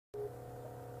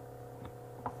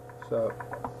So,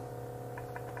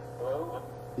 Hello?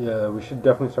 yeah, we should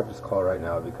definitely start this call right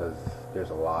now because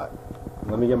there's a lot.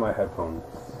 Let me get my headphones.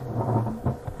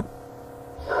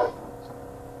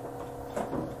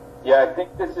 Yeah, I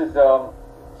think this is,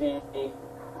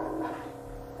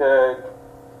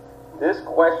 this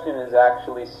question is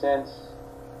actually since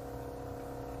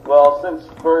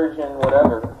version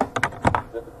whatever,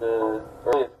 the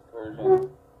earliest version,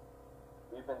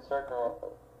 we've been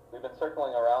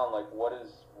circling around like what is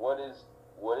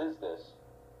this?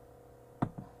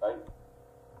 Right?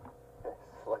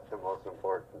 It's like the most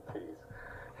important piece.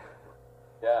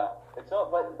 Yeah, it's all,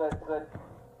 but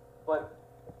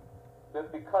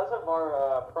because of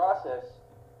our process,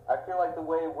 I feel like the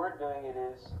way we're doing it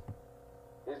is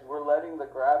we're letting the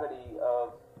gravity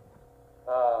of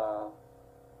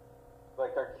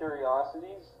like our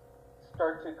curiosities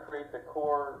start to create the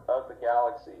core of the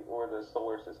galaxy or the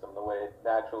solar system the way it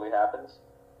naturally happens.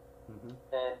 Mm-hmm.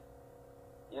 And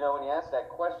you know, when you ask that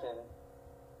question,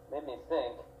 it made me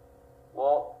think,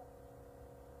 well,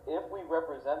 if we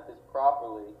represent this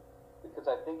properly, because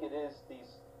I think it is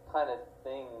these kind of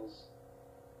things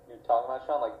you're talking about,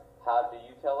 Sean, like how do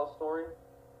you tell a story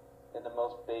in the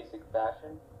most basic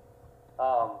fashion?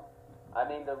 I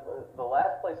mean, the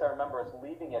last place I remember us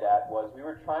leaving it at was we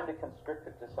were trying to constrict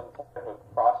it to some type of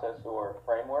process or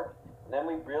framework, and then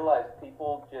we realized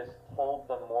people just told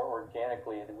them more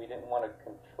organically, and we didn't want to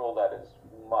control that as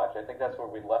much. I think that's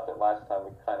where we left it last time.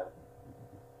 We kind of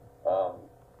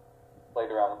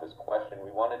played around with this question.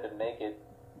 We wanted to make it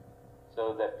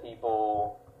so that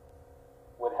people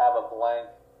would have a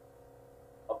blank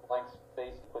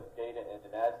space to put data in,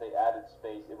 and as they added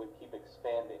space, it would keep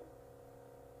expanding.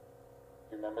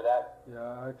 Do you remember that?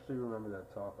 Yeah, I actually remember that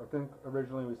talk. I think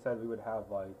originally we said we would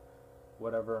have like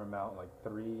whatever amount, like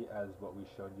 3 as what we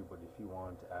showed you, but if you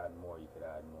wanted to add more, you could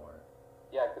add more.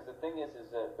 Yeah, because the thing is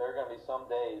that there are going to be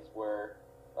some days where,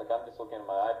 like I'm just looking at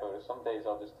my iPhoto, some days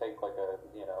I'll just take like 3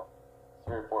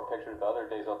 or 4 pictures, the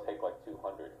other days I'll take like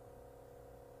 200.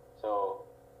 So,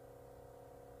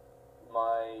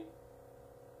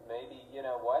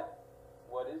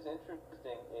 what is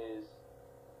interesting is,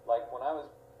 like when I was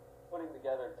putting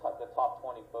together the top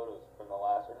 20 photos from the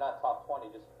last, or not top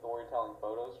 20, just storytelling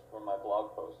photos from my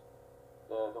blog post.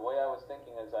 The way I was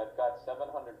thinking is I've got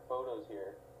 700 photos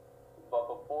here,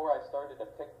 but before I started to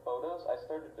pick photos, I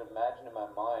started to imagine in my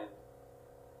mind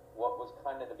what was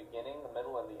kind of the beginning, the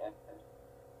middle, and the end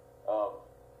of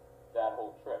that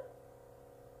whole trip.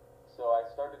 So I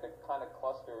started to kind of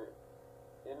cluster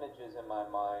images in my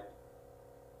mind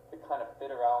to kind of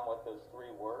fit around what those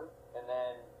 3 were, and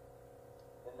then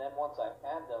once I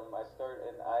had them, I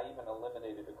even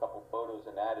eliminated a couple photos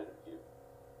and added a few.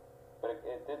 But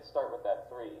it did start with that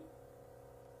 3.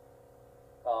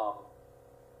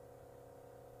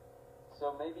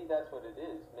 So maybe that's what it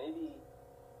is. Maybe,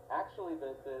 actually,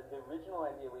 the original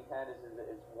idea we had is that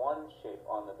it's one shape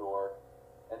on the door,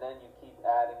 and then you keep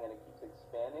adding and it keeps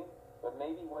expanding. But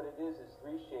maybe what it is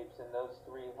 3 shapes, and those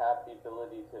 3 have the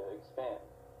ability to expand,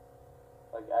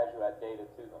 like as you add data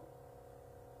to them.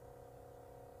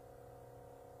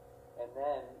 And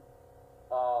then,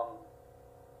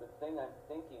 the thing I'm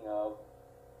thinking of,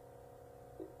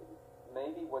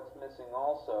 maybe what's missing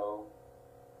also,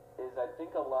 is I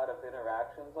think a lot of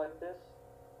interactions like this,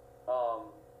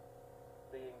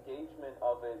 the engagement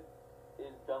of it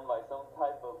is done by some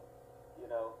type of,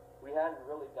 we hadn't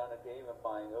really done a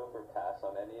gamifying overpass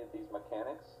on any of these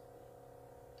mechanics.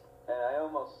 And I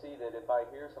almost see that if I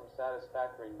hear some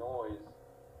satisfactory noise,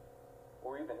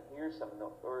 or even hear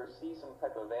or see some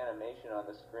type of animation on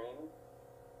the screen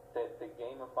that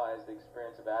gamifies the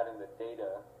experience of adding the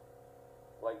data,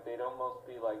 like they'd almost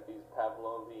be like these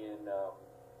Pavlovian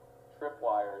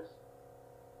tripwires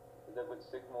that would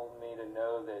signal me to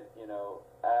know that,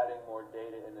 adding more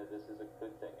data into this is a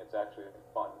good thing. It's actually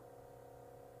fun.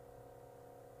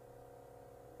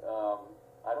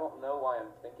 I don't know why I'm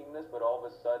thinking this, but all of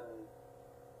a sudden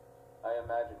I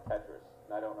imagine Tetris,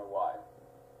 and I don't know why.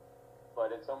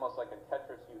 But it's almost like in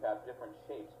Tetris you have different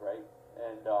shapes, right?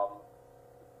 And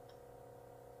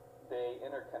they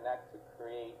interconnect to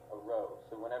create a row.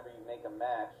 So whenever you make a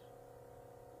match,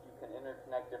 you can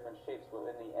interconnect different shapes. Well,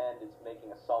 in the end, it's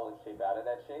making a solid shape out of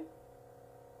that shape.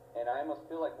 And I almost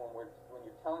feel like when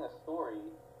you're telling a story,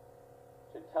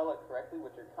 to tell it correctly,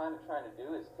 what you're kind of trying to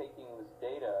do is taking this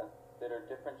data that are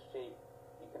different shape.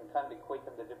 You can kind of equate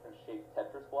them to different shaped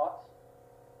Tetris blocks,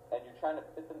 and you're trying to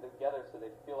fit them together so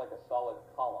they feel like a solid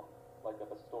column, like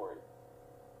of a story.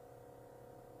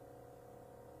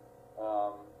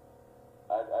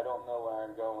 I don't know where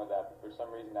I'm going with that, but for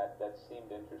some reason that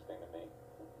seemed interesting to me.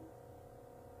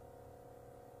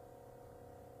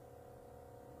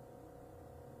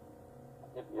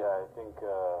 Yeah, I think,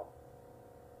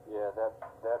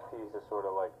 that piece is sort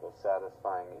of like the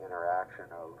satisfying interaction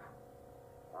of,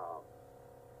 um,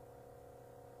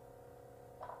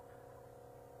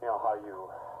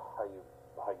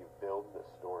 how you build the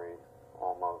story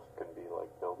almost can be like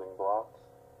building blocks.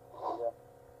 Yeah.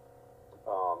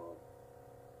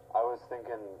 I was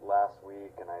thinking last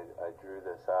week, and I drew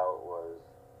this out, was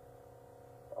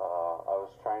I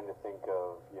was trying to think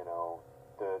of,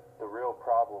 the real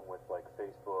problem with like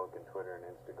Facebook and Twitter and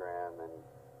Instagram and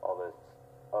all this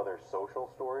other social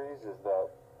stories is that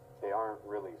they aren't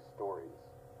really stories.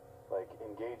 Like,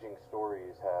 engaging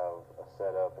stories have a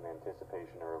setup, an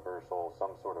anticipation, a reversal,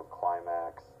 some sort of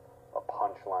climax, a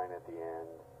punchline at the end,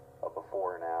 a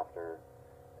before and after.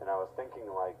 And I was thinking,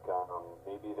 like,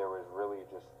 maybe there was really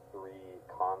just 3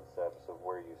 concepts of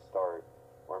where you start,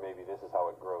 or maybe this is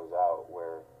how it grows out,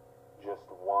 where just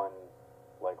one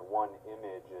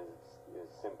image is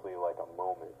simply like a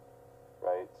moment,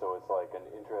 right? So it's like an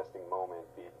interesting moment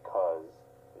because,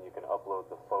 and you can upload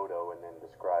the photo and then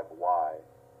describe why.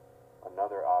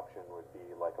 Another option would be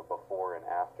like a before and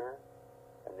after,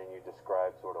 and then you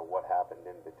describe sort of what happened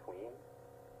in between.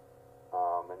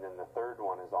 And then the third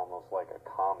one is almost like a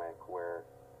comic where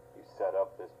you set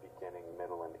up this beginning,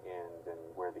 middle, and end, and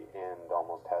where the end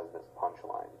almost has this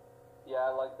punchline.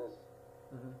 Yeah, I like this.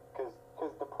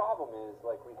 Because the problem is,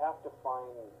 like, we have to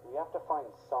find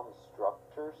some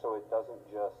structure so it doesn't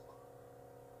just,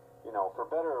 for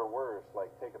better or worse,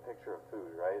 like, take a picture of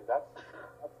food, right? That's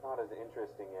not as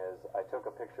interesting as I took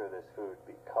a picture of this food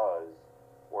because,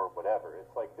 or whatever.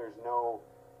 It's like there's no,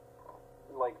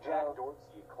 like, Jack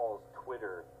Dorsey calls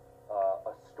Twitter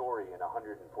a story in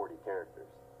 140 characters.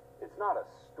 It's not a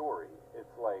story.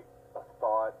 It's like a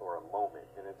thought or a moment,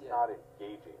 and it's not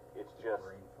engaging. It's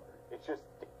just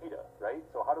data, right?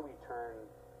 So how do we turn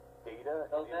data?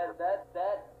 So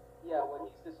what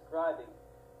he's describing,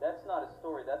 that's not a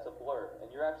story, that's a blur.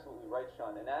 And you're absolutely right,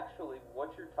 Sean. And actually,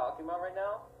 what you're talking about right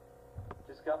now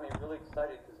just got me really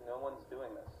excited because no one's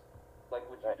doing this. Like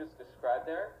what you just described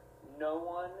there, no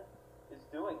one is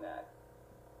doing that.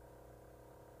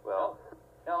 Well,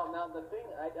 now the thing,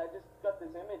 I just got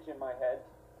this image in my head,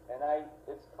 and I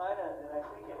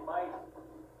think it might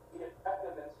be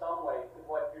effective in some way to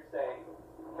what you're saying,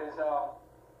 because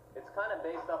it's kind of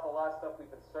based off a lot of stuff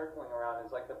we've been circling around.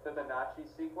 Is like the Fibonacci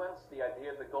sequence, the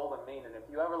idea of the golden mean, and if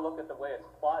you ever look at the way it's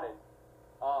plotted,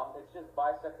 it's just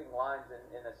bisecting lines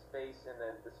in a space, and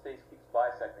the space keeps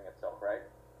bisecting itself, right?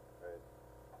 Right.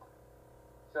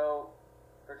 So,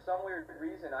 for some weird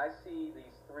reason, I see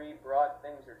these 3 broad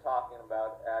things you're talking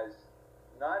about as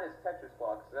not as Tetris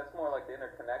blocks. That's more like the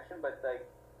interconnection, but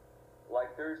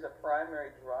like there's a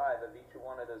primary drive of each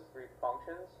one of those 3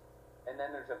 functions, and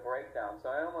then there's a breakdown. So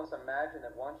I almost imagine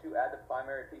that once you add the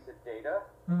primary piece of data,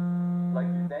 like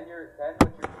then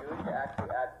what you're doing to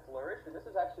actually add flourish, and this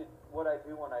is actually what I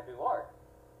do when I do art,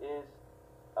 is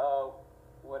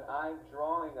when I'm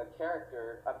drawing a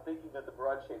character, I'm thinking of the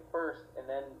broad shape first, and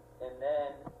then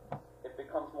it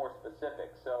becomes more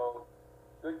specific. So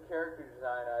good character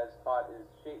design, as taught, is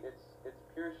shape. It's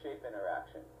pure shape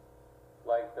interaction.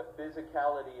 Like the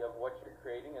physicality of what you're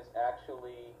creating is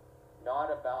actually not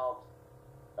about.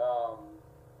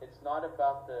 It's not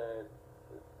about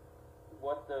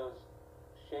what those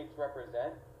shapes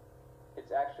represent.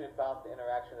 It's actually about the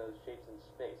interaction of those shapes in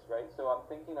space, right? So I'm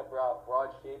thinking about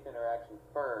broad shape interaction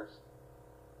first,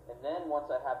 and then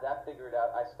once I have that figured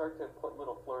out, I start to put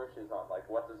little flourishes on, like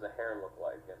what does the hair look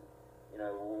like, and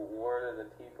what do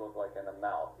the teeth look like in the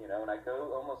mouth, and I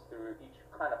go almost through each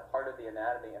kind of part of the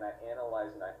anatomy, and I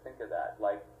analyze and I think of that,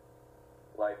 like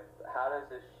how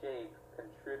does this shape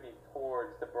contribute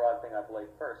towards the broad thing I've laid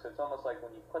first? So it's almost like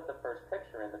when you put the first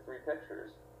picture in, the 3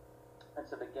 pictures, it's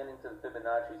the beginning to the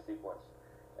Fibonacci sequence.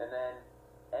 And then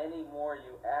any more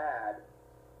you add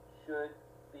should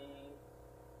be,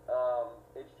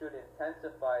 it should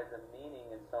intensify the meaning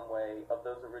in some way of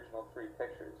those original 3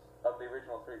 pictures, of the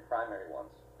original 3 primary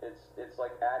ones. It's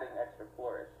like adding extra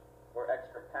flourish, or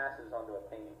extra passes onto a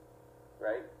painting,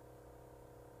 right?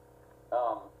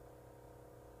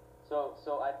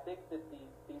 So I think that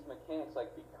these mechanics, like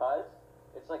because,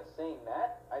 it's like saying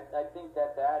that, I think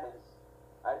that is,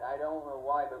 I don't know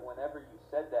why, but whenever you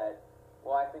said that,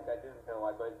 well, I think I do know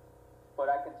why, but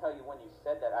I can tell you when you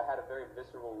said that, I had a very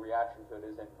visceral reaction to it,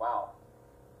 as in, wow,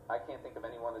 I can't think of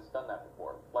anyone that's done that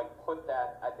before. Like, put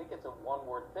that, I think it's a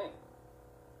one-word thing.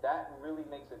 That really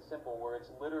makes it simple, where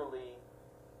it's literally,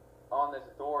 on this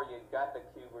door, you got the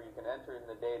cube where you can enter in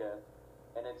the data,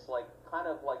 and it's like, kind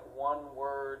of like one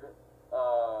word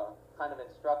kind of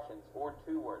instructions or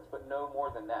 2 words, but no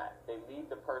more than that. They lead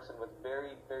the person with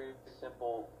very, very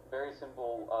simple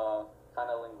kind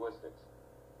of linguistics.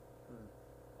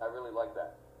 I really like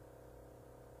that.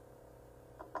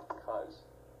 Because.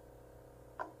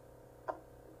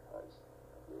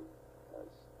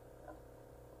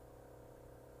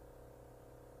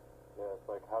 Yeah, it's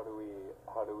like how do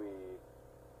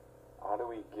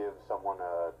we give someone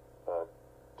a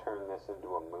turn this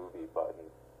into a movie button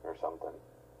or something?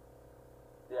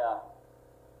 Yeah.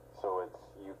 So it's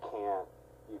you can't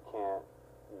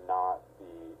not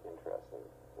be interesting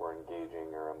or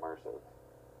engaging or immersive.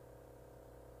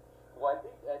 Well,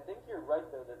 I think you're right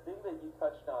though. The thing that you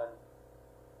touched on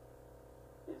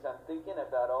is I'm thinking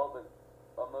about all the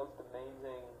most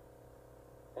amazing,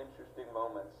 interesting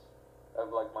moments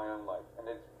of like my own life, and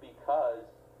it's because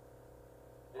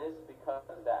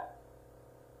that.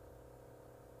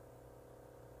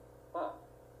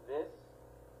 This,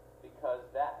 because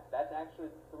that. That's actually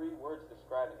 3 words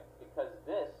describing it. Because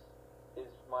this is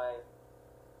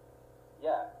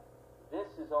this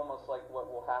is almost like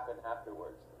what will happen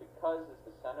afterwards. Because is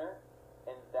the center,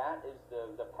 and that is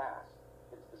the past.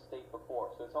 It's the state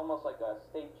before. So it's almost like a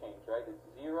state change, right? It's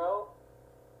 0,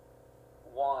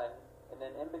 1, and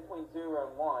then in between 0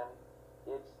 and 1,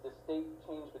 it's the state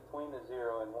change between the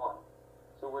 0 and 1.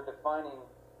 So we're defining,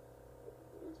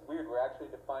 it's weird, we're actually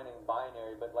defining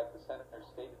binary, but like the center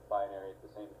state is binary at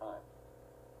the same time.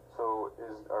 So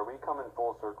are we coming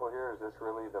full circle here? Is this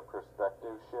really the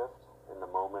perspective shift in the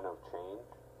moment of change?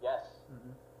 Yes.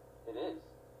 It is.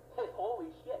 Holy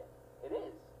shit. It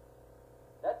is.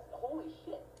 That's holy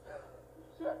shit.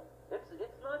 Sure.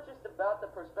 It's not just about the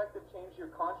perspective change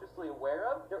you're consciously aware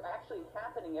of. They're actually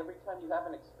happening every time you have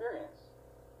an experience.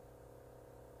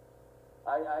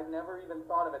 I've never even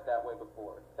thought of it that way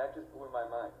before. That just blew my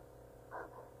mind.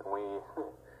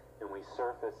 And we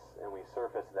surface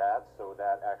that, so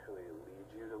that actually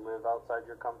leads you to live outside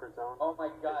your comfort zone. Oh my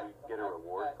God! You get a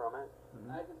reward from it.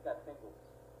 I just got tingles.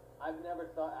 I've never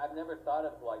thought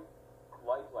of like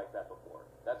life like that before.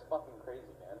 That's fucking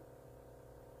crazy, man.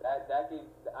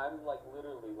 I'm like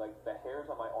literally like the hairs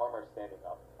on my arm are standing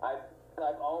up. I've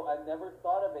never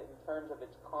thought of it in terms of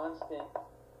its constant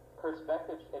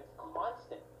perspective. It's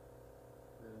constant.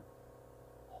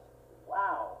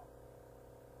 Wow.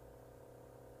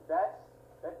 That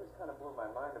just kind of blew my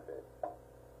mind a bit.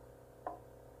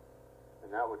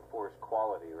 And that would force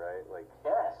quality, right? Like,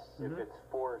 yes. If it's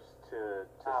forced to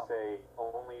say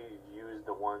only use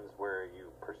the ones where you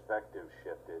perspective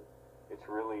shifted, it's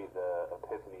really the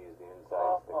epiphanies, the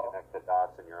insights that connect the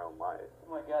dots in your own life.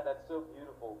 Oh my God, that's so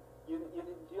beautiful. Do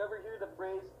you ever hear the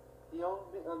phrase, the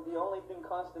only thing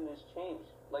constant is change?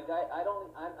 Like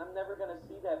I'm never gonna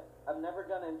see that. I'm never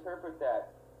gonna interpret that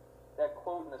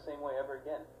quote in the same way ever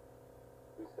again.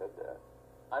 Who said that?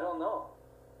 I don't know.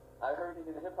 I heard it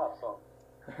in a hip hop song.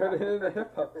 I heard it in a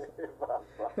hip hop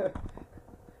song.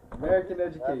 American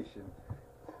education.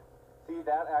 See,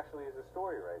 that actually is a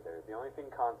story right there. The only thing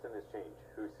constant is change.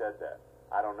 Who said that?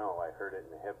 I don't know. I heard it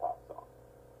in a hip hop song.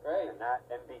 Right. And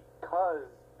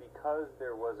because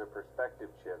there was a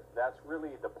perspective shift, that's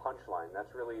really the punchline.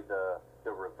 That's really the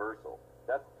reversal.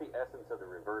 That's the essence of the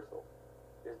reversal,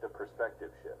 is the perspective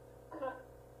shift.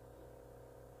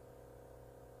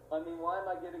 I mean, why am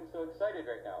I getting so excited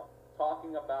right now?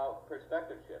 Talking about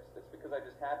perspective shifts. It's because I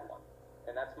just had one.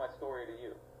 And that's my story to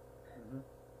you.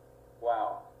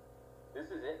 Wow.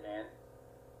 This is it, man.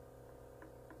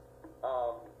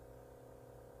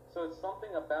 So it's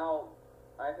something about,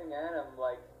 I think Adam,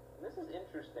 like, this is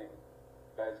interesting,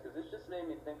 guys, because this just made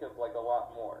me think of, like, a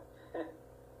lot more.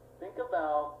 Think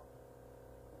about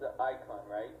the icon,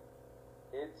 right?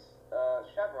 It's a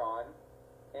chevron,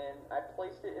 and I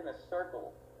placed it in a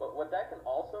circle. But what that can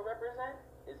also represent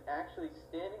is actually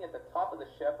standing at the top of the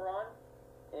chevron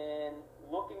and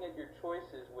looking at your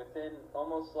choices within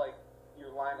almost like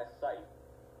your line of sight,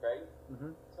 right?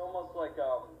 It's almost like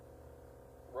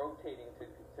rotating to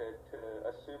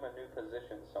assume a new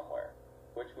position somewhere,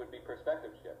 which would be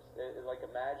perspective shifts. Like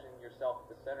imagine yourself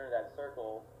at the center of that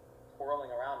circle, twirling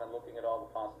around and looking at all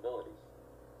the possibilities.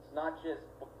 It's not just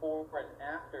before and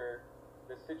after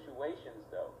the situations,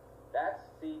 though.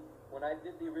 When I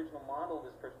did the original model of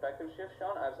this perspective shift,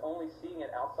 Sean, I was only seeing it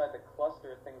outside the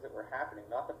cluster of things that were happening,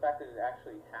 not the fact that it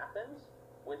actually happens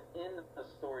within the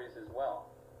stories as well.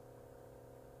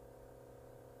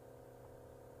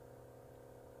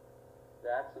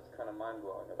 That's what's kind of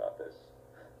mind-blowing about this.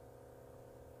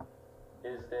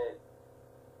 Is that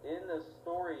in the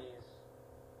stories,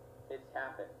 it's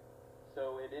happened.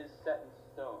 So it is set in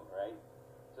stone, right?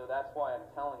 So that's why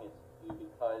I'm telling it to you,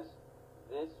 because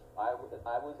I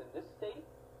was in this state,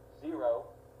 0.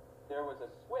 There was a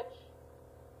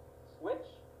switch,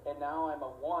 and now I'm a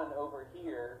 1 over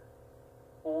here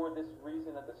for this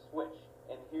reason of the switch.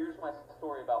 And here's my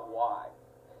story about why.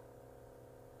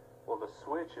 Well, the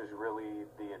switch is really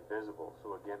the invisible.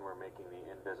 So again, we're making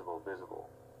the invisible visible.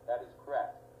 That is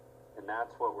correct. And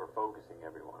that's what we're focusing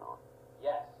everyone on.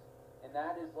 Yes. And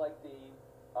that is like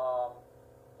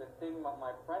the thing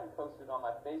my friend posted on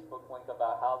my Facebook link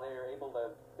about how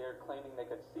they're claiming they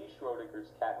could see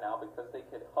Schrodinger's cat now because they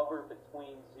could hover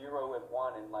between 0 and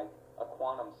 1 in like a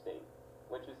quantum state,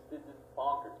 which is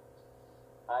bonkers.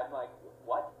 I'm like,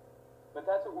 what? But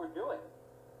that's what we're doing.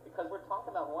 Because we're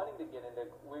talking about wanting to get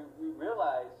into, we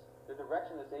realize the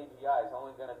direction of this AGI is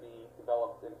only going to be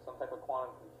developed in some type of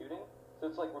quantum computing. So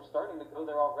it's like we're starting to go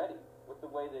there already with the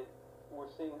way that we're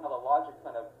seeing how the logic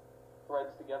kind of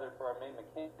threads together for our main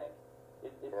mechanic.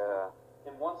 It's in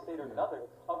one state or another,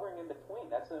 it's hovering in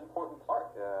between. That's an important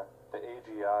part. Yeah, the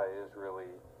AGI is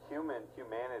really,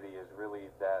 humanity is really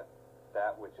that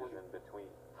which is in between.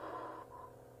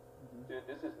 Dude,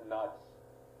 this is nuts.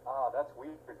 That's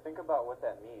weird. Think about what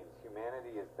that means.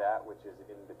 Humanity is that which is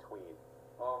in between.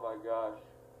 Oh my gosh.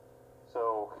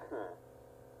 So,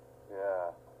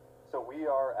 yeah. So we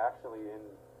are actually in,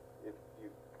 if you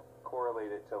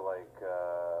correlate it to like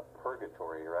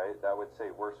purgatory, right? That would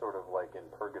say we're sort of like in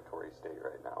purgatory state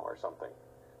right now or something.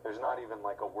 There's not even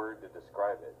like a word to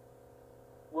describe it.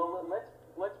 Well,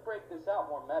 let's break this out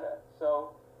more meta.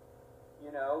 So,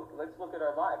 let's look at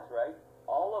our lives, right?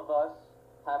 All of us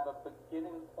have a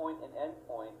beginning point and end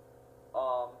point,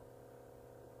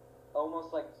 almost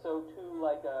like, so to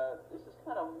like this is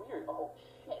kind of weird. Oh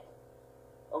shit.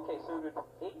 Okay, so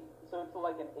to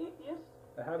like an atheist,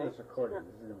 I have this recorded.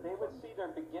 They would see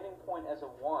their beginning point as a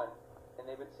 1, and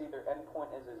they would see their end point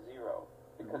as a 0,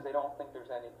 because they don't think there's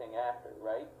anything after,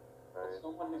 right? But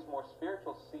someone who's more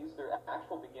spiritual sees their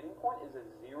actual beginning point as a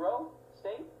 0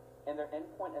 state, and their end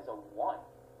point as a 1.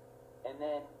 And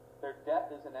then their death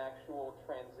is an actual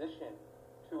transition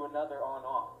to another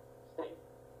on-off state.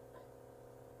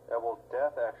 Yeah, well,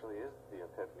 death actually is the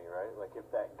epiphany, right? Like if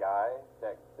that guy,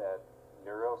 that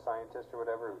neuroscientist or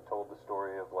whatever who told the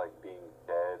story of like being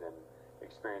dead and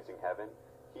experiencing heaven,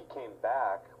 he came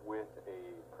back with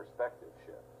a perspective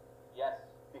shift. Yes.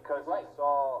 Because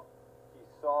he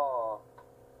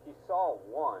saw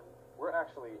 1. We're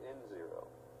actually in 0.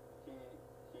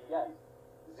 Yes.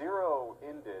 0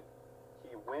 ended.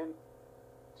 He went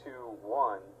to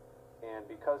 1, and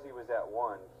because he was at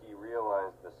 1, he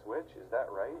realized the switch. Is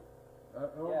that right?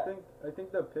 I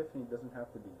think the epiphany doesn't have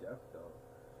to be death, though.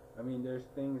 I mean, there's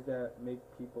things that make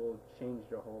people change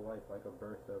their whole life, like a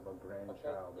birth of a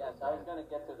grandchild. Okay. Yes, I was going to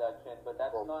get to that, Chin, but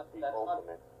that's not the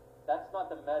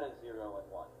meta 0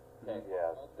 and 1. Okay.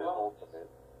 Yeah, the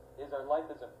ultimate is our life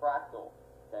is a fractal.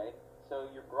 Okay. So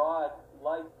your broad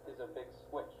life is a big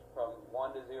switch from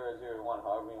 1 to 0, 0 to 1,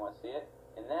 however you want to see it.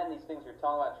 And then these things you're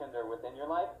talking about, Chin, that are within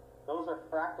your life, those are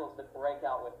fractals that break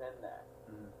out within that.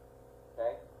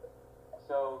 Okay?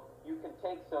 So you can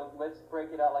let's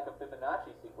break it out like a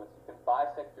Fibonacci sequence. You can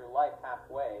bisect your life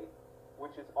halfway,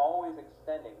 which is always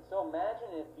extending. So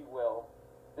imagine, if you will,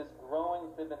 this growing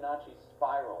Fibonacci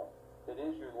spiral that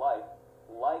is your life,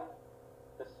 like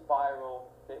the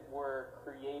spiral that we're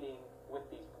creating with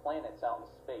these planets out in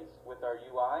space with our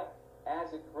UI.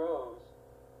 As it grows,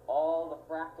 all the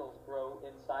fractals grow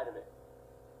inside of it.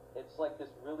 It's like this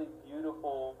really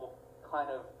beautiful kind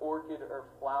of orchid or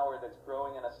flower that's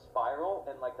growing in a spiral,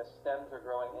 and like the stems are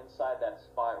growing inside that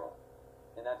spiral.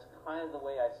 And that's kind of the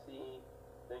way I see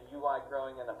the UI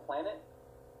growing in a planet,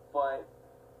 but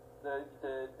the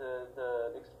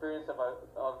experience of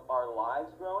our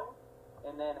lives growing,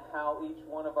 and then how each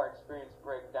one of our experience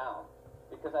break down.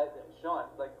 Because Sean,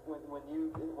 like when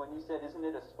you said, isn't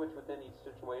it a switch within each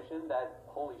situation? That,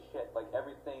 holy shit, like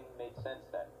everything made sense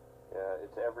then. Yeah,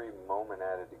 it's every moment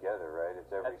added together, right?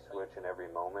 It's every switch and every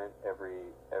moment.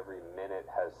 Every minute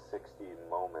has 60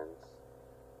 moments,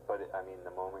 but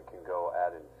the moment can go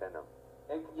ad infinitum.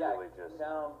 It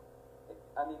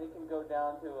can go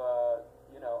down to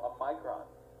a micron.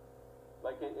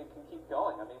 Like it can keep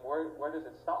going. I mean, where does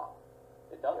it stop?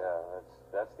 It doesn't. Yeah,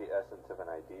 that's the essence of an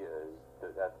idea.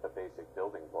 That's the basic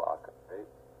building block, right?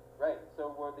 Right.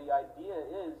 So where the idea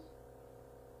is,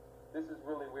 this is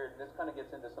really weird. This kind of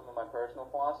gets into some of my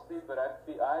personal philosophy, but I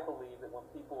believe that when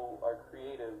people are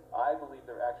creative, I believe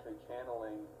they're actually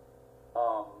channeling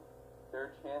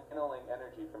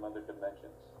energy from other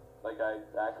dimensions. Like I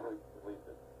actually believe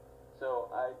it.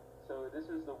 So this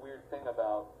is the weird thing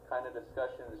about kind of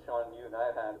discussions, Sean, you and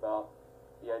I have had about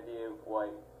the idea of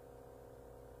like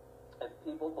if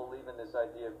people believe in this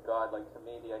idea of God, like to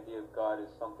me, the idea of God is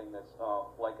something that's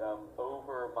like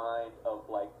over mind of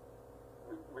like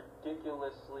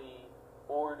ridiculously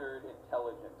ordered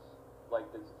intelligence. Like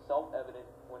it's self-evident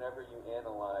whenever you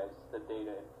analyze the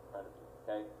data in front of you.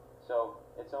 Okay, so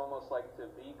it's almost like to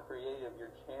be creative,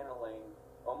 you're channeling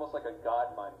almost like a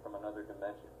God mind from another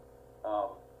dimension,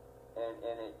 and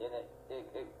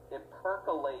it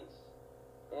percolates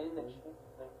in the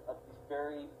channeling of these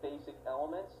very basic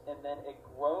elements, and then it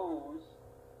grows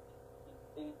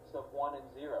in states of 1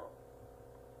 and 0.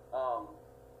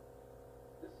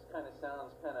 This kind of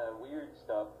sounds kind of weird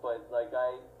stuff, but like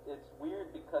it's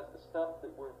weird because the stuff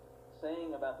that we're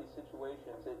saying about these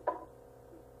situations, it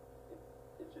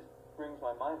just brings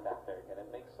my mind back there again.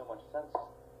 It makes so much sense.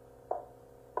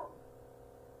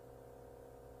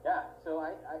 Yeah, so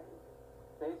I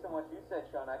based on what you said,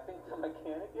 Sean, I think the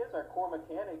mechanic is, our core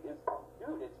mechanic is,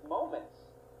 dude, it's moments.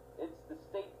 It's the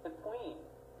state between.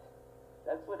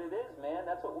 That's what it is, man.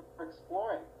 That's what we're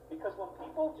exploring. Because when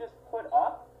people just put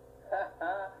up their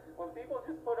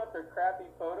crappy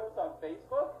photos on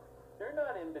Facebook, they're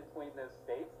not in between those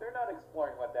states. They're not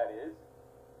exploring what that is.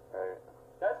 Right.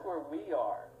 That's where we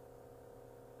are.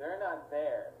 They're not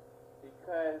there.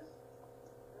 Because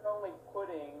you're only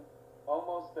putting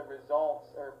almost the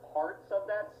results or parts of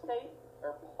that state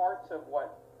or parts of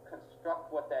what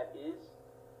construct what that is,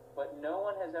 but no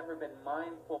one has ever been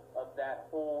mindful of that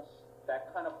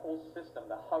kind of whole system,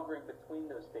 the hovering between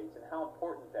those states, and how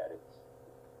important that is.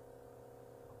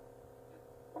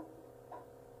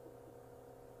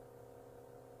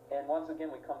 And once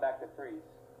again, we come back to freeze.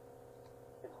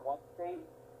 It's one state.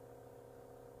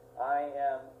 I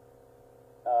am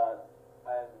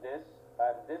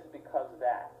this because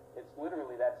that. It's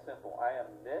literally that simple. I am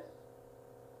this,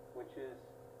 which is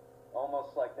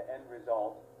almost like the end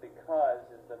result, because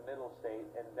is the middle state,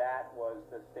 and that was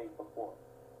the state before.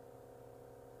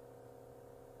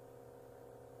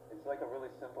 It's like a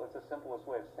really simple, it's the simplest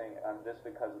way of saying it. I'm this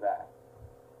because of that.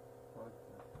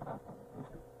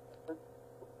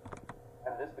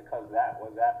 I'm this because of that. What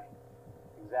does that mean?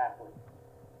 Exactly.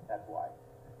 That's why.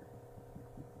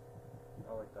 I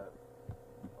like that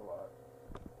a lot.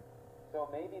 So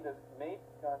maybe the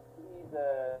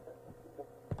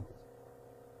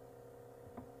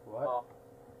What?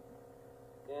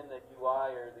 In the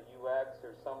UI or the UX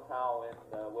or somehow in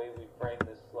the way we frame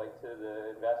this, like to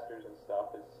the investors and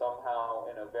stuff, is somehow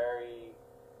in a very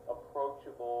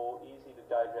approachable, easy to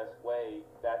digest way.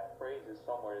 That phrase is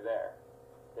somewhere there.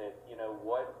 That, you know,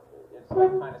 what it's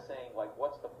like kind of saying, like,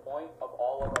 what's the point of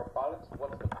all of our products?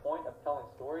 What's the point of telling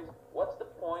stories? What's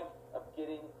the point of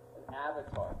getting an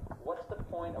avatar? What's the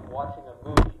point of watching a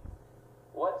movie?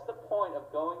 What's the point of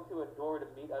going to a door to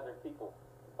meet other people?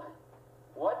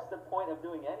 What's the point of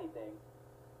doing anything?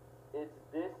 It's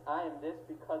this, I am this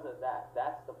because of that.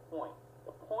 That's the point.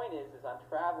 The point is I'm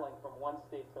traveling from one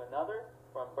state to another,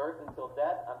 from birth until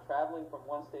death. I'm traveling from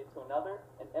one state to another,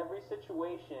 and every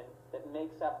situation that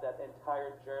makes up that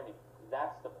entire journey.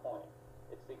 That's the point.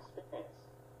 It's the experience.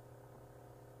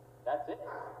 That's it.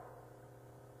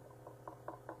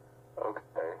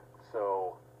 Okay,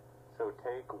 so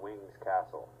take Wings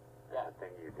Castle, Yeah. the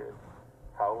thing you did.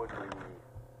 How would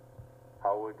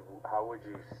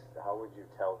you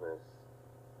tell this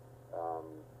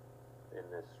in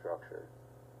this structure?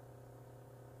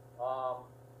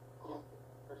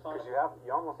 Because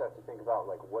you almost have to think about,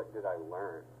 like, what did I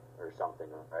learn or something,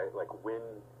 right? Like, when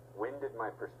did my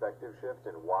perspective shift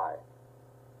and why?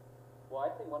 Well,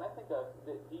 when I think of,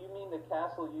 do you mean the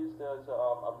castle used as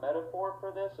a metaphor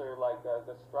for this, or like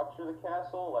the structure of the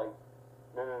castle, like?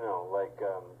 No. Like,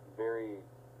 very,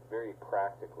 very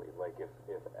practically. Like, if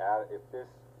this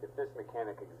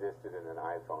mechanic existed in an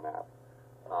iPhone app,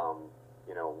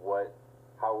 you know,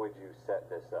 how would you set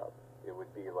this up? It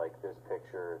would be like this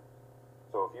picture.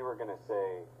 So if you were going to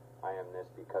say, I am this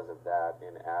because of that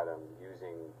in Adam,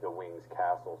 using the Wings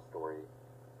Castle story,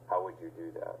 how would you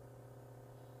do that?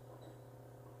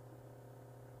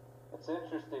 It's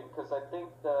interesting, because I think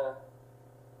that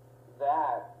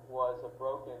was a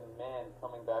broken man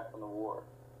coming back from the war,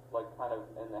 like kind of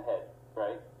in the head,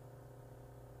 right?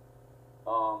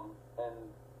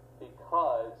 And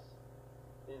because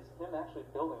is him actually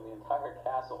building the entire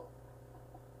castle.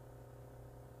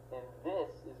 And this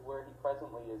is where he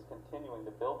presently is continuing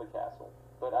to build the castle.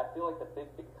 But I feel like the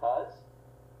big because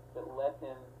that led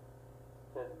him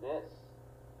to this,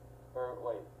 or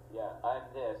wait, yeah, I'm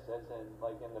this, as in,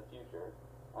 like, in the future.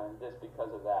 I'm this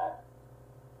because of that.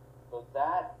 So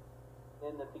that,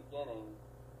 in the beginning,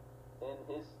 in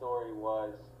his story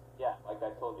was, yeah, like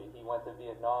I told you, he went to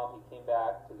Vietnam, he came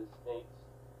back to the States,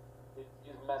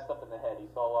 He's messed up in the head. He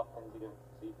saw a lot of things he didn't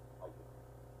see. Like,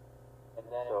 and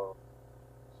then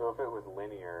so if it was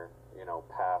linear, you know,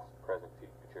 past, present,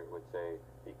 future, it would say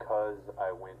because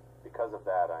of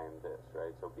that I am this,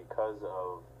 right? So because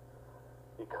of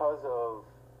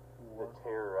the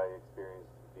terror I experienced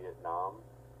in Vietnam,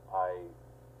 I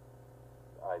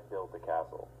built a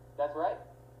castle. That's right.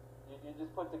 You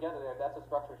just put together there. That's a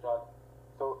structure shot.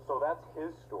 So that's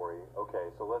his story. Okay,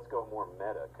 so let's go more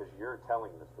meta, because you're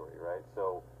telling the story, right?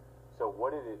 So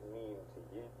what did it mean to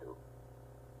you?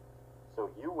 So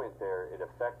you went there, it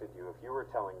affected you. If you were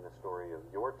telling the story of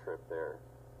your trip there,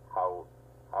 how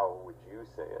would you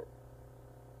say it?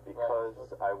 Because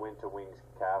I went to Wings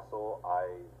Castle,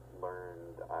 I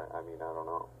learned, I mean, I don't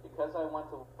know. Because I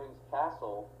went to Wings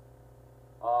Castle,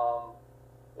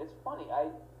 it's funny,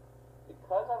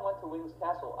 because I went to Wings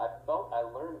Castle, I felt I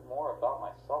learned more about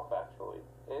myself, actually.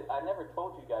 I never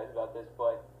told you guys about this,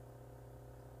 but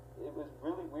it was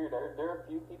really weird. There are a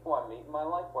few people I meet in my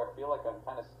life where I feel like I'm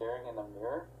kind of staring in a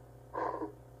mirror.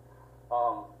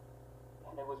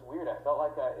 And it was weird. I felt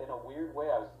like, in a weird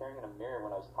way, I was staring in a mirror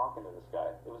when I was talking to this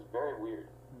guy. It was very weird.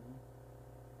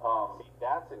 See,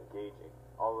 that's engaging.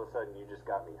 All of a sudden, you just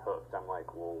got me hooked. I'm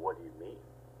like, well, what do you mean?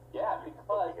 Yeah,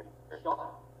 because,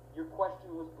 Sean, your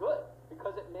question was good.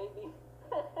 Because it made me...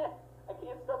 I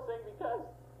can't stop saying because.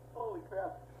 Holy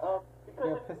crap.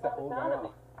 Because it brought it down to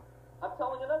me. I'm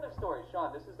telling another story, Sean.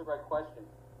 This is the right question.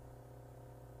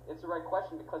 It's the right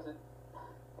question because I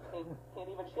can't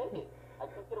even shake it. I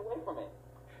can't get away from it.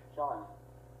 Sean,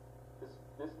 this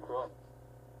is brilliant.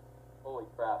 Holy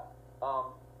crap.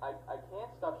 I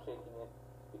can't stop shaking it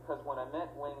because when I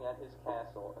met Wing at his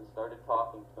castle and started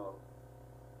talking to him,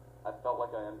 I felt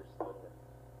like I understood him.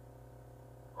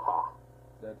 Ha!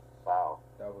 Wow.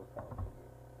 That was powerful.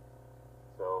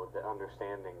 So the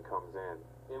understanding comes in.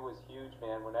 It was huge,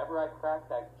 man. Whenever I cracked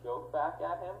that joke back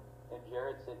at him, and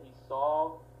Jared said he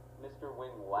saw Mr.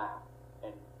 Wing laugh,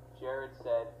 and Jared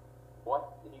said,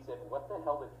 "What?" He said, "What the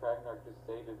hell did Tragnar just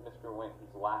say to Mr. Wing?"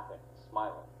 He's laughing,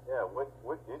 smiling. Yeah. What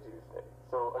did you say?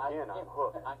 So again, I'm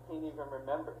hooked. I can't even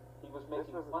remember. He was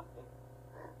making fun of me.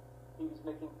 He was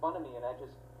making fun of me, and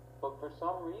but for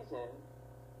some reason,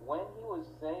 when he was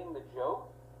saying the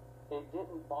joke, it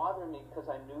didn't bother me because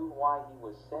I knew why he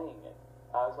was saying it.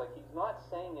 I was like, he's not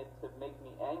saying it to make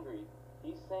me angry.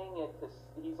 He's saying it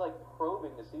he's like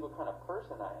probing to see what kind of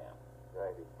person I am.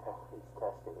 Right, he's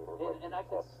testing you. And I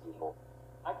could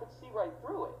see right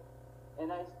through it.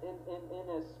 And in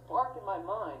a spark in my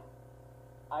mind,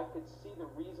 I could see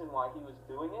the reason why he was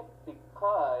doing it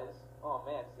because, oh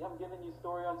man, see, I'm giving you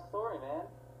story on story, man.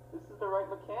 This is the right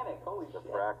mechanic. Holy shit. It's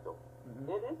a fractal.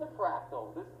 Mm-hmm. It is a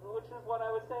fractal. Which is what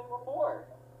I was saying before.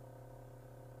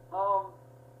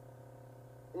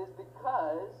 Is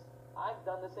because I've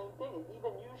done the same thing, and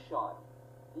even you, Sean,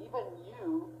 even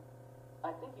you,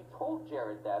 I think you told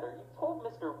Jared that, or you told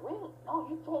Mr. Wing.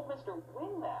 No, you told Mr.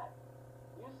 Wing that.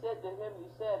 You said to him,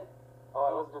 oh,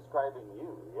 I was describing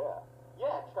you, yeah.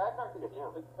 Yeah, Tragnar gets you,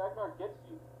 but Tragnar gets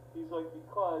you. He's like,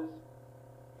 because,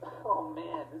 oh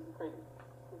man, this is crazy.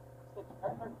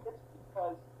 Tragnar gets you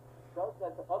because he does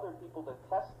that to other people to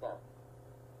test them.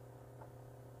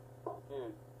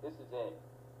 Dude, this is it.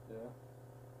 Yeah.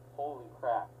 Holy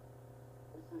crap.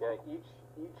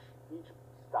 Each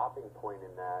stopping point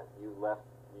in that, you left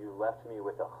me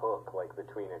with a hook, like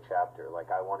between a chapter, like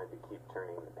I wanted to keep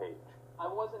turning the page. I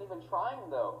wasn't even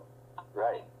trying though.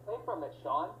 Right. I can't get away from it,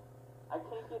 Sean. I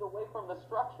can't get away from the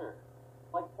structure.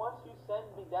 Like once you send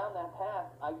me down that path,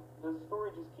 the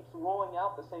story just keeps rolling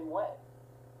out the same way.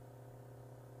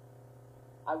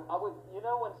 I would, you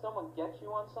know, when someone gets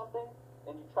you on something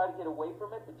and you try to get away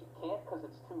from it, but you can't because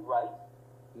it's too right.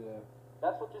 Yeah.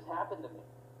 That's what just happened to me.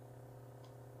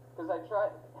 Because I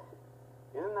tried.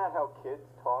 Isn't that how kids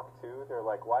talk too? They're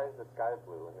like, why is the sky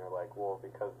blue? And they're like, well,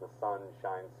 because the sun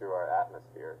shines through our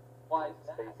atmosphere. Why is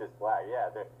that? Space is black.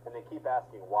 Yeah, and they keep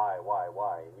asking why,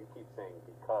 and you keep saying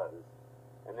because.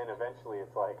 And then eventually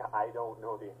it's like, I don't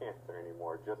know the answer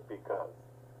anymore, just because.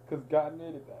 Because God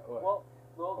made it that way. Well,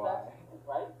 why? that's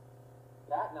right.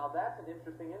 Now that's an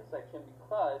interesting insight, Kim,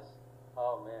 because,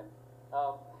 oh man,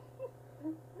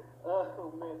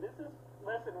 this is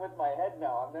messing with my head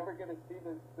now. I'm never gonna see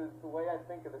this the way I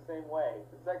think of the same way.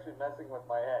 This is actually messing with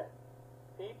my head.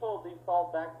 People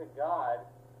default back to God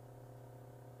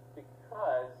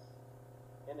because,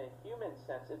 in a human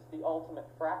sense, it's the ultimate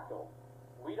fractal.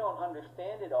 We don't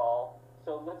understand it all,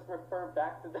 so let's refer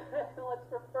back to the let's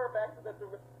refer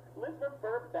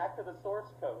back to the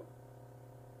source code.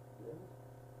 Yeah.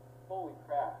 Holy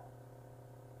crap.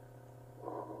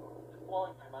 It's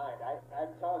blowing my mind.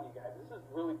 I'm telling you guys, this is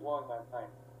really blowing my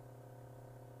mind.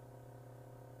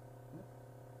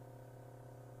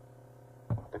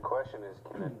 The question is,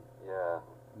 can it? Yeah.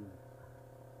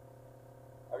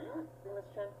 Are you recording this,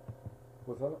 Chen?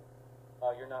 What's up?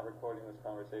 You're not recording this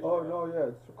conversation. Oh, right? no, yeah,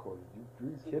 it's recorded. Are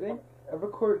you kidding? I've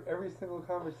recorded every single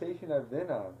conversation I've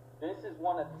been on. This is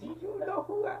one of Do you know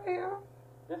who I am?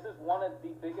 This is one of the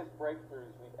biggest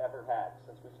breakthroughs we've ever had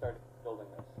since we started building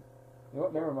this. You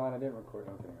know what? Never mind. I didn't record.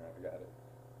 I'm kidding around. I got it.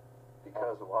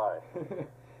 Because why?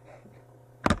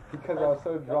 Because I was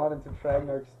so drawn into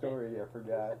Tragnar's story, I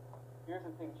forgot. Here's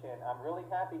the thing, Chin. I'm really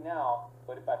happy now,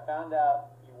 but if I found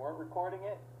out you weren't recording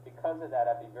it, because of that,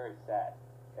 I'd be very sad.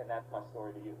 And that's my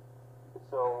story to you.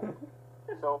 So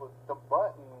the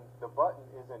button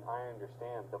isn't I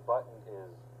understand. The button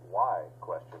is why?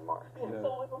 Question mark. It's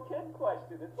a little kid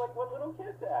question. It's like what little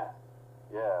kids ask.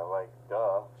 Yeah, like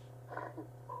duh.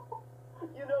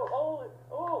 You know,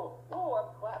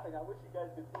 I'm clapping. I wish you guys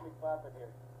could see me clapping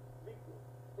here.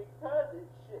 Because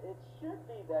it should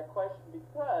be that question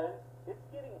because it's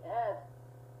getting asked.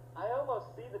 I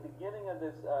almost see the beginning of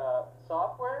this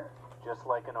software. Just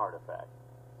like an artifact.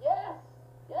 Yes.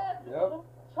 It's Yep. a little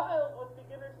child with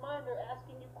beginner's mind. They're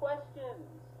asking you questions.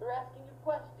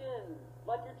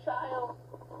 Like your child.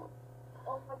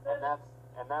 Oh my goodness.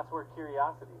 And that's where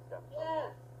curiosity stems from.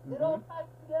 Yes. It all ties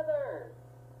together.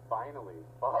 Finally,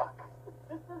 fuck.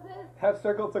 This is it. Half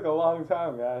Circle took a long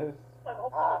time, guys. I'm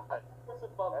holding a Triforce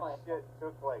above my That shit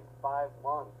took like 5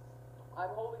 months. I'm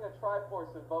holding a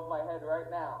Triforce above my head right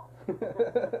now.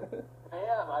 I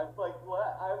am. I'm like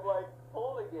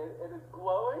holding it, and it's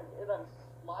glowing, and I'm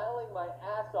smiling my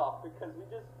ass off because we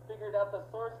just figured out the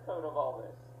source code of all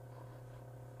this.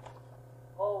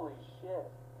 Holy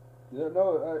shit. Yeah,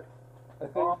 no, I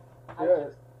think,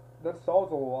 that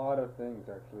solves a lot of things,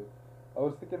 actually. I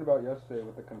was thinking about yesterday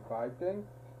with the confide thing,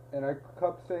 and I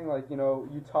kept saying, like, you know,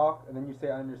 you talk, and then you say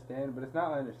I understand, but it's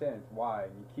not I understand, it's why,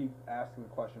 and you keep asking the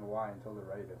question why until they're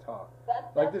ready to talk.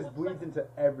 Like, this bleeds into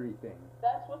everything.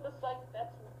 That's what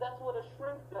that's what a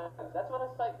shrink does. That's what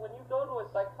when you go to a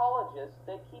psychologist,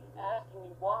 they keep asking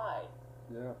you why.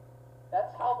 Yeah.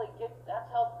 That's how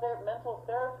their mental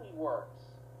therapy works.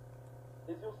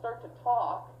 Is you'll start to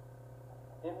talk,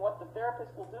 and what the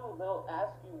therapist will do, they'll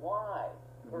ask you why,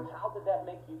 or how did that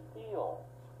make you feel?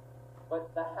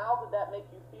 But the how did that make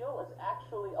you feel is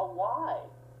actually a why.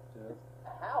 Yeah.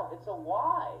 It's a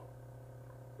why.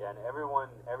 Yeah, and everyone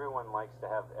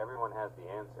has the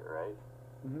answer, right?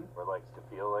 Or likes to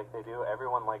feel like they do.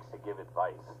 Everyone likes to give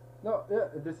advice. No, yeah,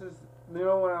 this is, when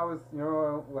I was,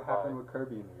 what happened with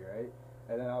Kirby and me, right?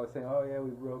 And then I was saying, oh yeah,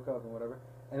 we broke up and whatever.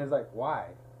 And it's like, why?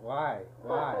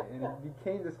 And it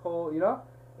became this whole,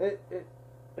 it's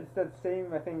that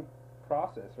same, I think,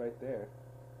 process right there.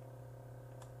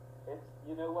 It's,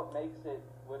 what makes it,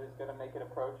 what is going to make it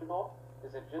approachable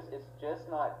is it's just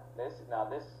not this. Now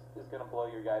this is going to blow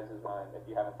your guys' mind if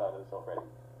you haven't thought of this already.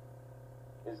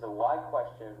 Is the why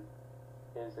question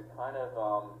is a kind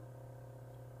of,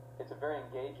 it's a very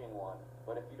engaging one,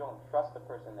 but if you don't trust the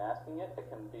person asking it, it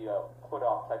can be a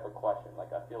put-off type of question.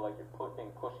 Like, I feel like you're being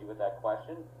pushy with that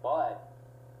question, but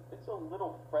if it's a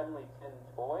little friendly tin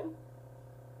toy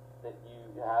that you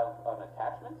have an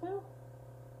attachment to,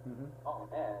 oh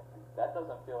man, that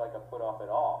doesn't feel like a put-off at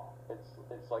all.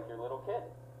 It's like your little kid.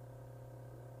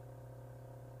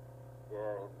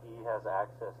 Yeah, and he has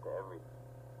access to everything.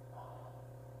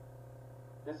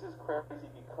 This is crazy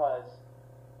because...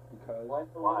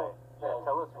 Why? Yeah,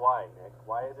 tell us why, Nick.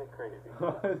 Why is it crazy?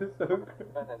 Why is it so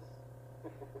crazy?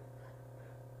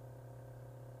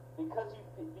 Because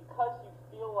you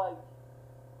feel like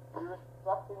you're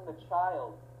instructing the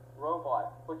child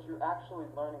robot, but you're actually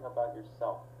learning about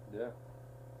yourself. Yeah.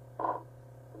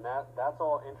 And that's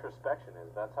all introspection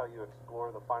is. That's how you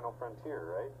explore the final frontier,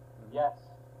 right? Yes.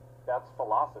 That's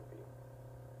philosophy.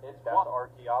 That's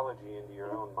archaeology into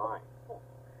your own mind.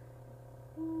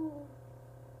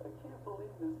 I can't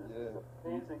believe this. This is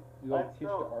amazing. You teach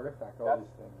the artifact all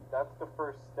these things. That's the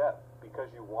first step, because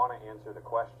you want to answer the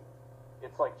question.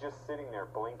 It's like just sitting there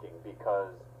blinking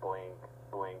because blink.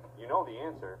 You know the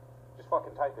answer. Just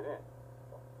fucking type it in.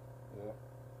 Yeah.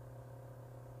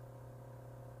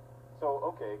 So,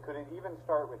 okay, could it even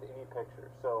start with any picture?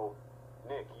 So,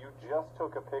 Nick, you just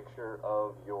took a picture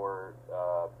of your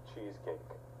cheesecake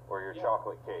or your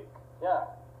chocolate cake. Yeah.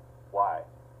 Why?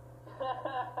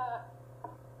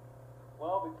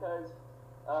 Well, because...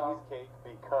 cheesecake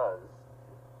because...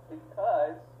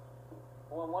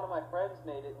 Well, one of my friends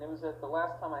made it, and it was the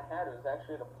last time I had it. It was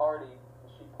actually at a party, and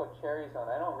she put cherries on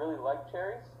it. I don't really like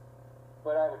cherries,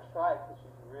 but I would try it because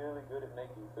she's really good at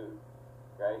making food,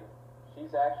 right?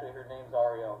 Her name's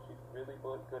Ariel, and she's really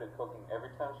good at cooking. Every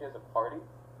time she has a party,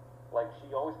 Like,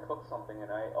 she always cooks something, and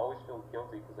I always feel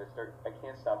guilty because I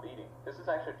can't stop eating. This is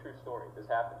actually a true story. This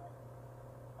happened to me.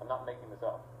 I'm not making this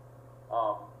up.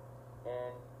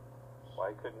 And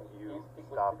why couldn't you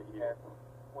stop eating?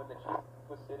 When the cheese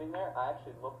was sitting there, I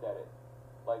actually looked at it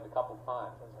like a couple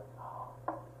times. I was like, oh,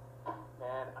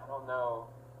 man, I don't know.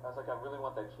 I was like, I really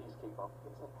want that cheesecake.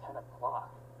 It's like 10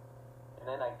 o'clock. And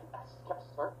then I kept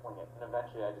circling it, and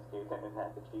eventually I just gave in and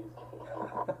had the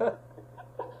cheesecake.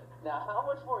 Now, how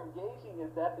much more engaging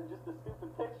is that than just a stupid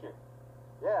picture?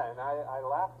 Yeah, and I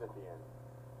laughed at the end.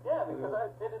 Yeah, because I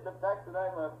admitted the fact that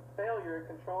I'm a failure at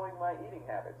controlling my eating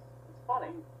habits. It's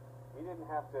funny. We didn't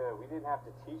have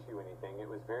to teach you anything. It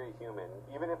was very human.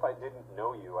 Even if I didn't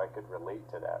know you, I could relate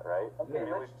to that, right? Okay,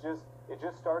 and it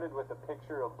just started with a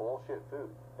picture of bullshit food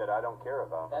that I don't care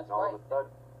about. That's and all right. of a sudden,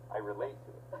 I relate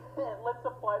to it. Let's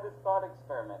apply this thought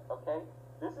experiment, okay?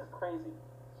 This is crazy.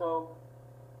 So,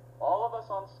 all of us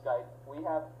on Skype, we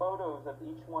have photos of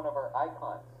each one of our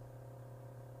icons.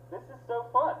 This is so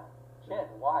fun. Chin,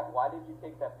 why? Why did you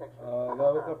take that picture? That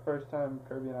was the first time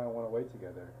Kirby and I went away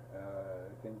together. I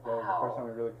think that was the first time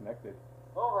we really connected.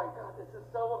 Oh my god, this is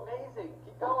so amazing.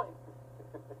 Keep going.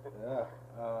 Yeah.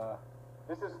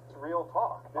 This is real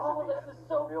talk. This is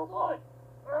so real fun.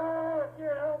 talk.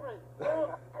 Can't help it.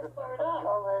 I'm fired up.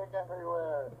 Coming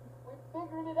everywhere. We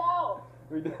figured it out.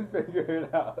 We did figure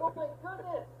it out. Oh my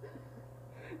goodness.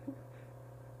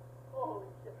 Holy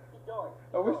shit. Keep going.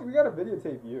 I wish we gotta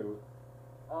videotape you.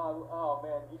 Oh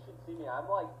man, you should see me. I'm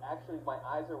like, actually, my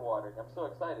eyes are watering. I'm so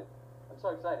excited.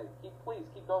 Please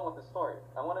keep going with the story.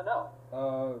 I want to know.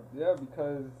 Yeah,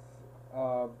 because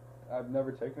I've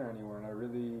never taken her anywhere,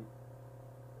 and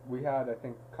we had, I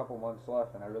think, a couple months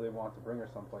left, and I really wanted to bring her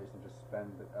someplace and just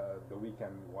spend the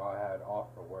weekend while I had off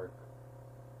for work.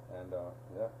 And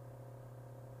yeah.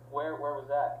 Where was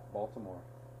that? Baltimore.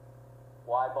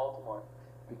 Why Baltimore?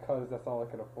 Because that's all I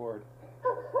could afford.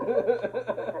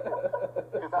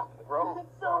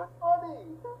 It's so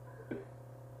funny.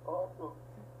 Awesome.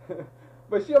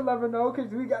 But she'll never know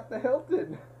because we got the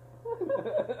Hilton.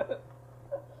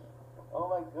 Oh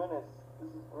my goodness,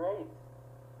 this is great.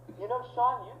 You know,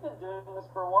 Sean, you've been doing this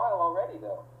for a while already,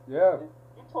 though. Yeah.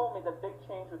 You told me the big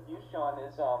change with you, Sean,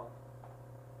 is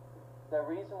the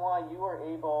reason why you were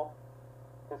able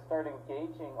to start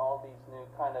engaging all these new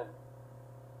kind of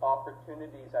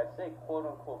opportunities, I'd say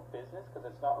quote-unquote business, because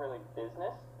it's not really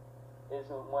business, is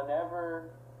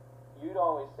whenever you'd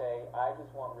always say, I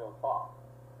just want real talk.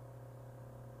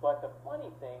 But the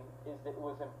funny thing is that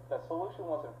the solution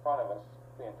was in front of us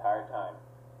the entire time.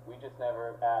 We just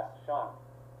never asked, Sean,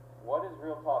 what is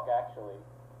real talk actually?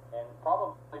 And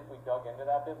probably if we dug into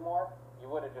that a bit more, you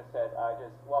would have just said,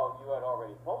 you had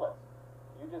already told us.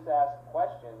 You just ask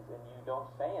questions and you don't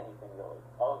say anything really.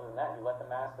 Other than that, you let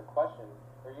them ask the question,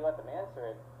 or you let them answer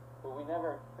it, but we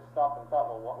never stopped and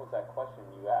thought, well, what was that question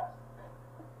you asked?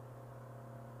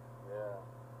 Yeah.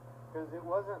 Because it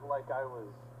wasn't like I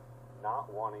was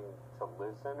not wanting to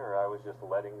listen or I was just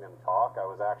letting them talk. I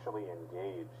was actually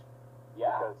engaged.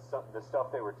 Yeah. Because the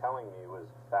stuff they were telling me was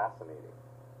fascinating.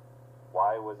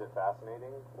 Why was it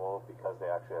fascinating? Well, because they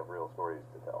actually have real stories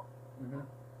to tell. Mm-hmm.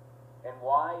 And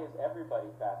why is everybody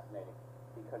fascinating?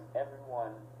 Because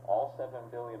everyone, all 7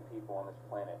 billion people on this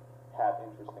planet, have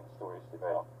interesting stories to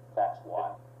tell. That's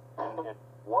why. And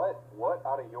what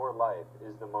out of your life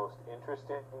is the most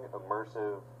interesting,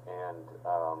 immersive, and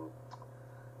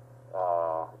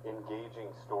engaging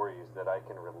stories that I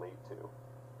can relate to?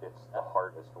 It's the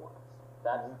hardest ones.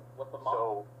 That's what the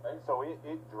model, right? So it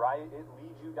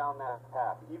leads you down that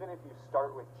path. Even if you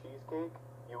start with cheesecake,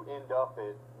 you end up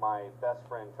at my best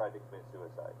friend tried to commit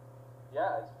suicide.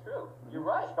 Yeah, it's true. You're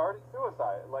right. Start at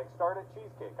suicide. Start at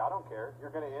cheesecake. I don't care. You're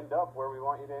going to end up where we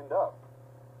want you to end up.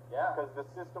 Yeah. Because the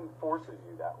system forces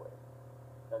you that way.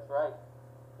 That's right.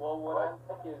 Well, what I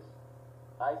like is,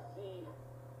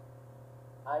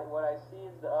 what I see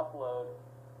is the upload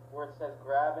where it says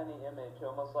grab any image,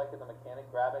 almost like in the mechanic,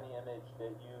 grab any image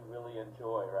that you really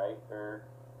enjoy, right? Or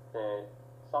that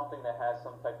something that has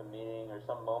some type of meaning or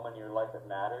some moment in your life that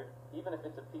mattered. Even if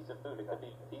it's a piece of food, it could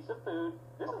be a piece of food.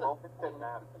 This is a moment that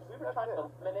matters. We were trying to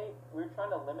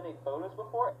eliminate photos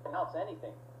before, and now it's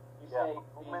anything. You say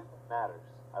moment that matters.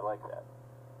 I like that.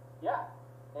 Yeah,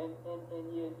 and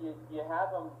you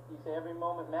have them. You say every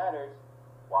moment matters.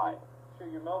 Why? Sure,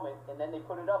 your moment, and then they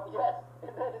put it up. Yes,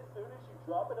 and then as soon as you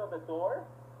drop it on the door,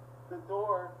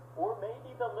 or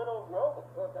maybe the little robot.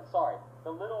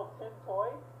 The little tin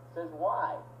toy says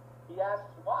why. He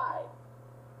asks why,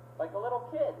 like a little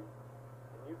kid.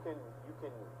 And you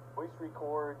can voice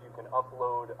record. You can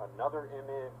upload another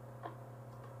image.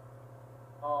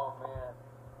 Oh man.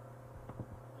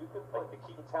 You could like to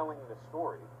keep telling the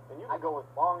story, and you can go as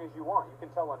long as you want. You can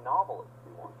tell a novel if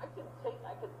you want. I could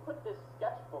put this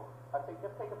sketchbook. I could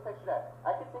just take a picture of that.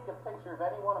 I could take a picture of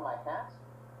any one of my hats.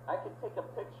 I could take a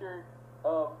picture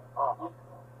of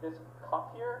this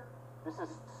cup here. This is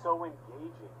so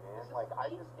engaging, man. Like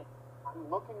I'm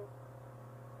looking.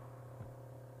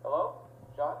 Hello,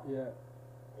 Sean? Yeah.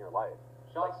 Your life.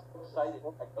 Sean's so excited.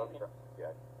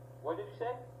 Yeah. What did you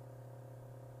say?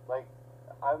 Like,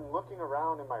 I'm looking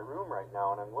around in my room right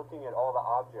now, and I'm looking at all the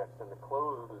objects and the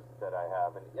clothes that I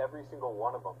have, and every single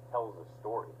one of them tells a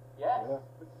story. Yes,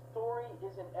 the story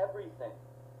is in everything.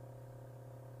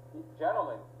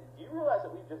 Gentlemen, do you realize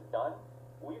what we've just done?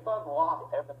 We've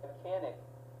unlocked the mechanic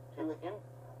to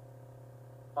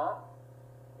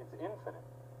It's infinite.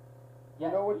 Yes,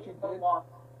 you know what you did?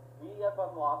 We have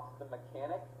unlocked the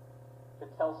mechanic to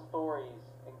tell stories,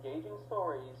 engaging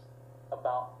stories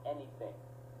about anything.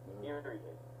 Period.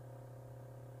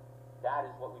 That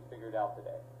is what we figured out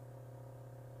today.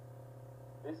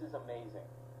 This is amazing.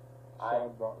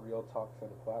 Sean brought real talk to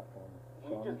the platform.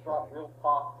 We just brought real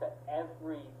talk to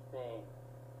everything.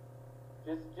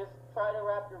 Just try to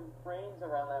wrap your brains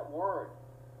around that word.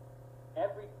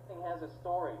 Everything has a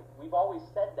story. We've always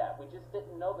said that. We just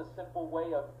didn't know the simple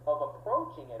way of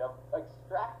approaching it, of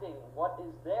extracting what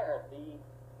is there,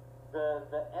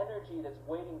 the energy that's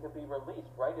waiting to be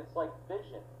released, right? It's like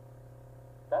vision.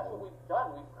 That's what we've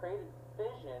done. We've created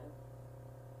vision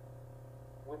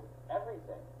with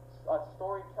everything. A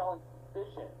storytelling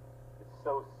vision. It's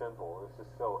so simple. This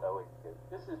is so elegant.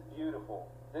 This is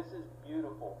beautiful. This is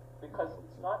beautiful. Because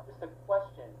it's not just a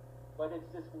question, but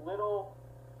it's this little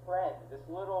friend, this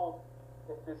little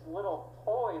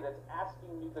toy that's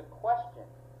asking you the question.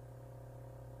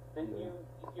 That you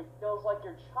feels like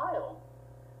your child.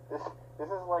 This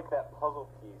is like that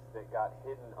puzzle piece that got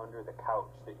hidden under the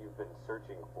couch that you've been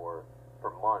searching for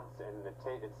months, and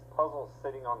it's puzzle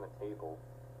sitting on the table,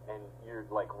 and you're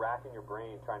like racking your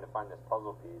brain trying to find this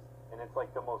puzzle piece, and it's like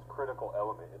the most critical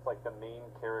element. It's like the main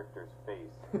character's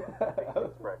face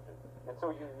expression, and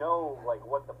so you know like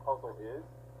what the puzzle is,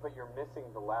 but you're missing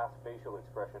the last facial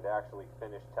expression to actually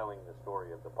finish telling the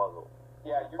story of the puzzle.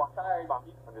 Yeah, you're tired.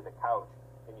 Under the couch,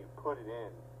 and you put it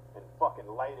in, and fucking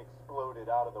light exploded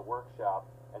out of the workshop,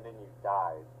 and then you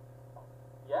died.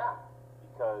 Yeah.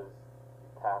 Because you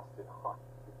passed it on.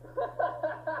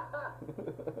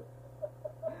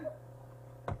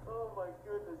 Oh my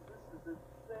goodness, this is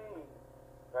insane.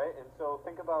 Right? And so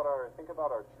think about our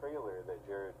trailer that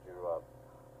Jared drew up.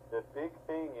 The big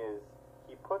thing is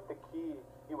he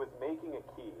was making a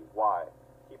key. Why?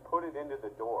 He put it into the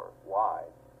door. Why?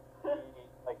 He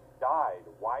died.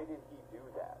 Why did he do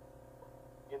that?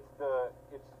 It's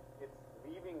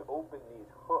leaving open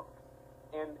these hooks.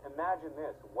 And imagine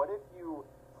this,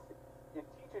 it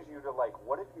teaches you to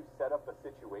what if you set up a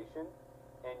situation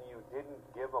and you didn't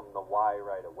give them the why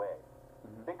right away?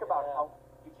 Mm-hmm. Think about how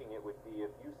teaching it would be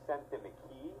if you sent them a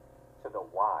key to the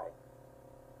why.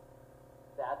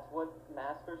 That's what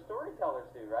master storytellers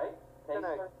do, right? They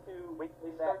start to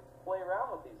play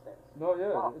around with these things. No,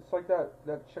 yeah, it's like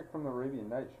that chick from the Arabian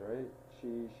Nights, right?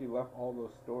 She left all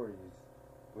those stories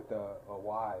with a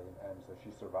why, and so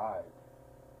she survived.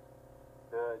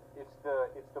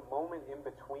 It's the moment in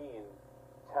between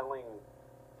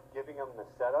giving them the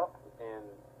setup and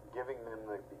giving them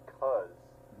the because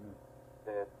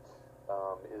that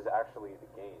is actually the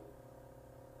game.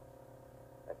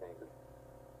 I think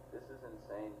this is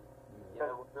insane. You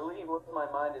know, what really blows my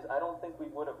mind is I don't think we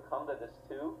would have come to this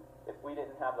too if we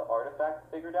didn't have the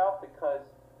artifact figured out, because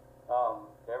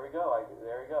there we go,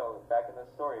 back in this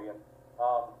story again.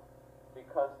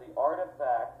 Because the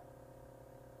artifact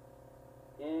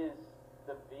is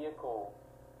the vehicle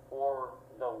for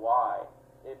the why.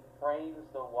 It frames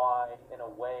the why in a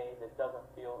way that doesn't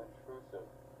feel intrusive.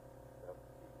 You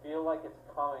feel like it's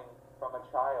coming from a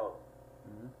child,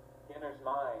 beginner's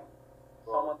mind.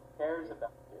 Someone cares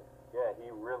about you. Yeah, he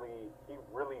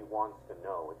really wants to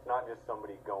know. It's not just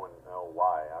somebody going, oh,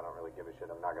 why? I don't really give a shit.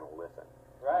 I'm not going to listen.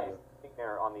 Right. He's sitting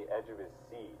there on the edge of his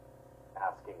seat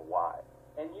asking why.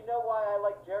 And you know why I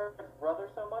like Jared's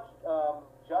brother so much,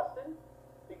 Justin?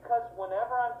 Because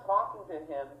whenever I'm talking to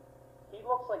him, he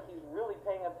looks like he's really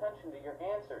paying attention to your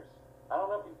answers. I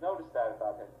don't know if you've noticed that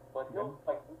about him, but he'll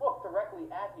look directly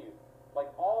at you.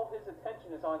 Like all of his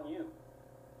attention is on you.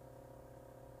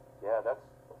 Yeah,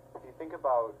 if you think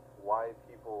about why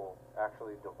people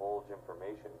actually divulge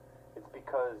information, it's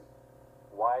because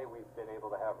why we've been able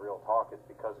to have real talk is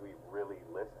because we really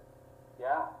listen.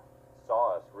 Yeah.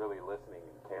 Saw us really listening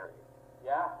and caring.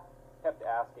 Yeah. Kept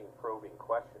asking probing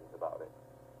questions about it.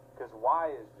 Because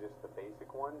Y is just the basic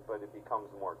one, but it becomes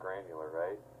more granular,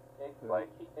 right? It's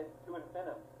to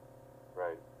infinitum.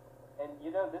 Right. And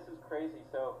this is crazy.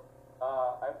 So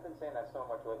I've been saying that so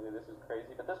much lately. This is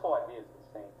crazy, but this whole idea is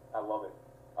insane. I love it.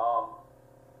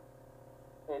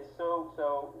 It's so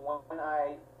when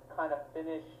I kind of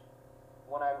finish,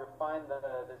 when I refine the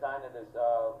design of this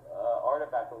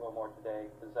artifact a little more today,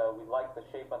 because we like the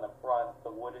shape on the front,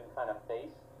 the wooden kind of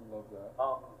face. Love that.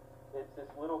 It's this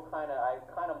little I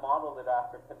kind of modeled it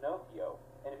after Pinocchio.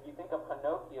 And if you think of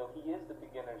Pinocchio, he is the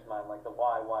beginner's mind, like the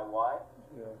why.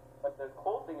 Yeah. But the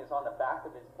cool thing is on the back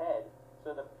of his head,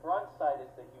 so the front side is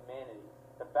the humanity.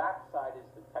 The back side is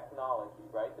the technology,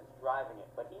 right, that's driving it.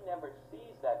 But he never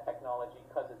sees that technology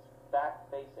because it's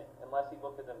back-facing, unless he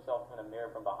looked at himself in a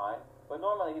mirror from behind. But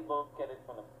normally he'd look at it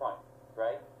from the front,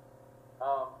 right?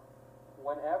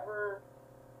 Whenever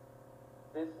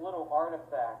this little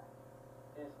artifact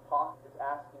is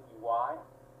asking you why,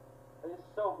 it's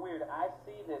so weird. I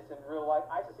see this in real life.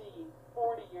 I see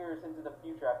 40 years into the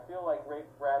future. I feel like Ray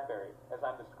Bradbury as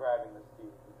I'm describing this to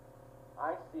you.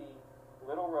 I see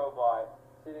little robot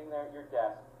sitting there at your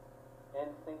desk in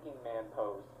thinking man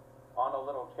pose on a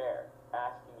little chair,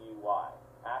 asking you why,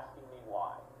 asking me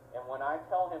why. And when I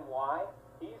tell him why,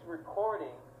 he's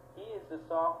recording. He is the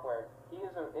software.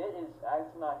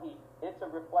 It's a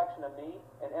reflection of me.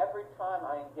 And every time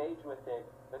I engage with it,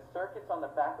 the circuits on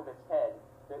the back of its head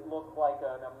that look like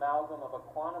an amalgam of a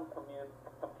quantum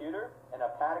computer and a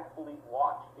Patek Philippe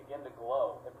watch begin to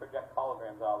glow and project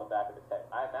holograms out of the back of its head.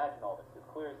 I imagine all this as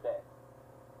clear as day.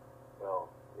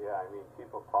 Well, yeah, I mean,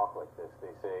 people talk like this.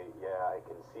 They say, yeah, I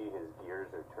can see his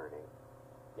gears are turning.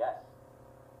 Yes.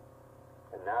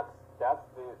 And that's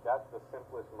the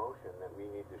simplest motion that we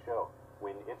need to show.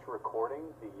 When it's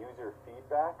recording, the user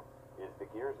feedback is the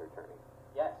gears are turning.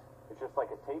 Yes. It's just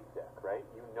like a tape deck, right?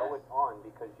 You know Yes. it's on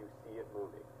because you see it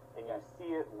moving. And Yes. you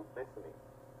see it listening.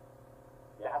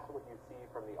 Yes. That's what you see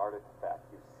from the artifact.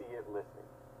 You see it listening.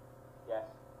 Yes.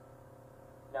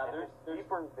 Now And there's the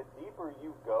deeper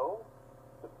you go,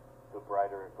 the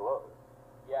brighter it glows.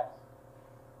 yes.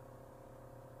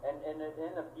 And in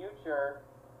the future,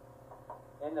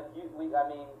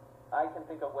 I can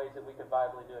think of ways that we could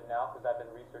viably do it now because I've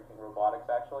been researching robotics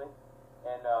actually,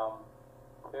 and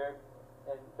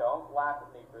don't laugh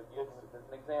at me for using this as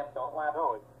an example. Don't laugh.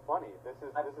 No, it's funny. This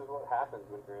is what happens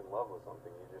when you're in love with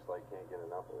something. You just can't get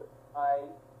enough of it.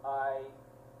 I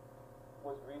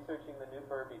was researching the new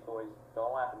Furby toys.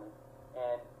 Don't laugh at me.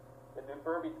 And the new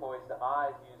Furby toys, the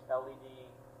eyes use LED.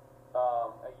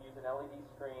 Use an LED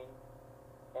screen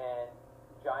and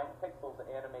giant pixels to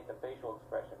animate the facial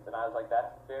expressions. And I was like,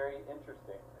 that's very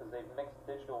interesting because they've mixed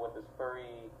digital with this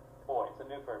furry toy. It's a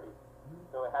new Furby.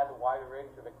 So it has a wider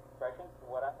range of expressions.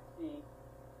 What I see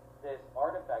this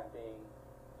artifact being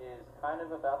is kind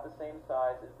of about the same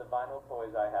size as the vinyl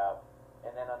toys I have.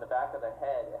 And then on the back of the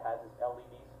head, it has this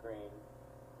LED screen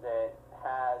that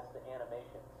has the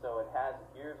animation. So it has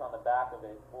gears on the back of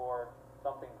it or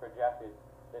something projected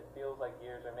that feels like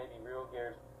gears or maybe real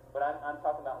gears. But I'm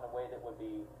talking about in a way that would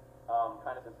be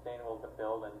kind of sustainable to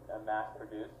build and mass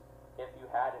produce. If you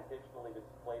had it digitally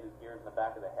displayed as gears in the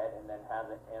back of the head and then have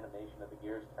the animation of the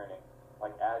gears turning,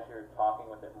 like as you're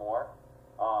talking with it more,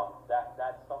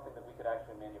 that's something that we could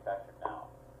actually manufacture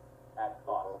now at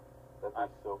cost. That'd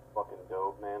be so fucking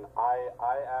dope, man. I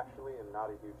actually am not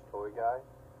a huge toy guy,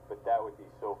 but that would be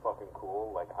so fucking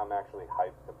cool. Like, I'm actually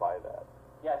hyped to buy that.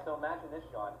 Yeah, so imagine this,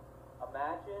 Sean.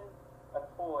 Imagine a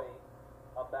toy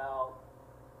about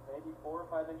maybe 4 or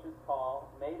 5 inches tall,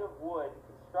 made of wood,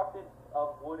 constructed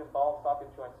of wood and ball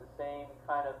socket joints, the same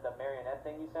kind of the marionette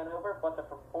thing you sent over, but the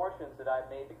proportions that I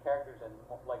made the characters in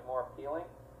more appealing.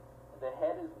 The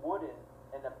head is wooden,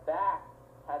 and the back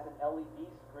has an LED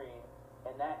screen,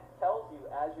 and that tells you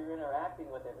as you're interacting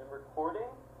with it and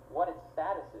recording what its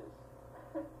status is.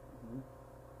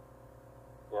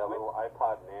 Yeah, a little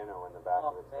iPod Nano in the back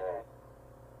of its head.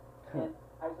 And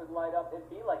eyes would light up. It'd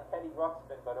be like Teddy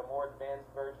Ruxpin, but a more advanced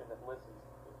version that listens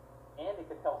to you. And it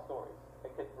could tell stories.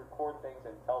 It could record things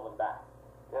and tell them back.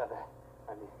 Yeah,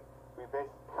 we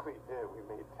basically did. We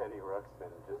made Teddy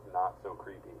Ruxpin just not so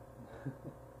creepy.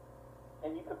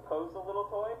 And you could pose a little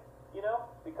toy,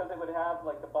 because it would have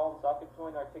like the ball and socket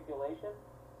joint articulation.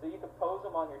 So you could pose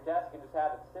them on your desk and just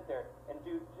have it sit there. And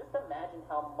dude, just imagine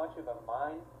how much of a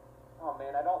mind, oh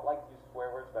man, I don't like to use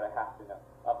swear words, but I have to know.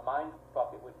 A mind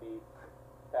fuck it would be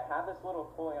to have this little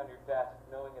toy on your desk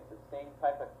knowing it's the same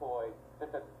type of toy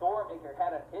that the door maker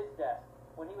had on his desk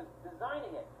when he was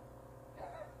designing it.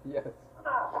 Yes.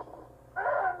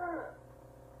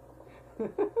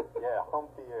 Yeah, hump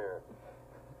the air.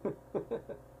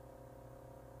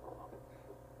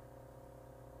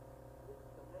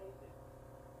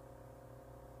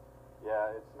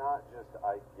 it's not just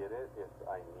I get it, it's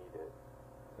I need it.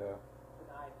 Yeah.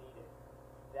 I need it.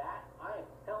 That, I am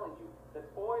telling you, the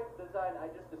toy design I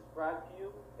just described to you,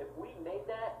 if we made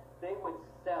that, they would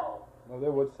sell. No, they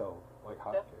would sell like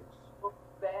hotcakes. So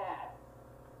bad.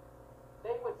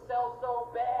 They would sell so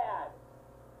bad.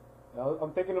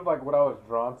 I'm thinking of like what I was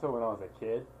drawn to when I was a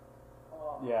kid.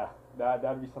 Oh. Yeah,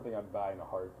 that'd be something I'd buy in a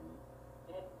heartbeat.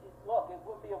 Look, it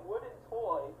would be a wooden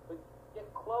toy, but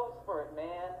get clothes for it,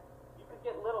 man. You could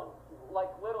get little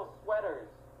sweaters.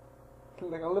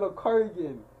 Like a little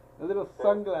cardigan, a little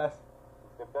sunglass.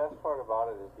 The best part about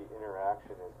it is the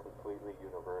interaction is completely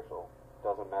universal.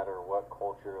 Doesn't matter what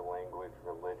culture, language,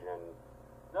 religion,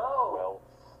 wealth,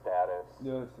 status.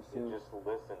 Yeah, it's the same. It just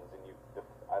listens, and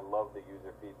I love the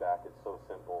user feedback. It's so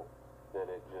simple that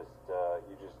it just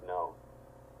you just know.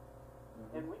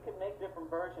 And we could make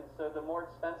different versions. So the more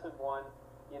expensive one,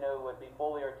 would be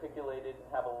fully articulated and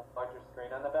have a larger screen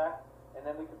on the back. And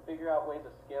then we could figure out ways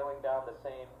of scaling down the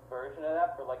same version of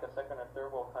that for like a second or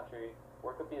third world country,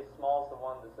 where it could be as small as the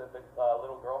one that the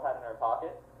little girl had in her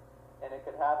pocket, and it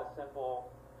could have a simple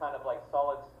kind of like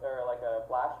solid or like a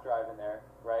flash drive in there,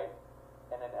 right?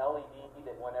 And an LED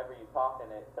that whenever you talked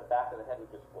in it, the back of the head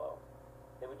would just glow.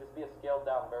 It would just be a scaled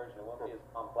down version. It wouldn't be as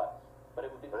complex, but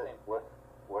it would be the same.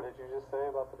 What did you just say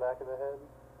about the back of the head?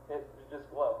 It would just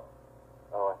glow.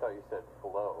 Oh, I thought you said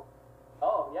flow.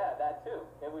 Oh yeah, that too.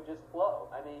 It would just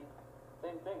flow. I mean,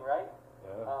 same thing, right?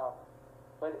 Yeah.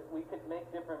 But we could make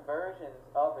different versions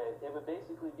of it. It would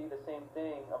basically be the same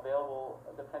thing, available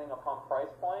depending upon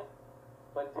price point.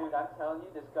 But dude, I'm telling you,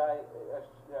 this guy,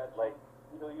 like,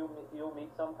 you'll meet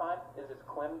sometime, is this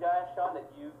Clem guy, Sean, that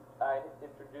I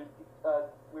introduced,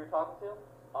 we were talking to.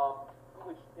 He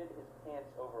would shit his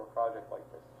pants over a project like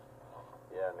this.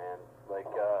 Yeah, man. Like,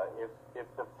 if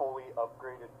the fully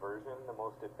upgraded version, the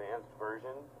most advanced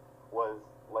version, was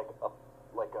like a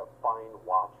fine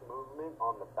watch movement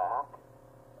on the back.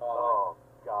 Oh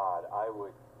God, I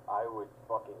would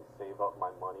fucking save up my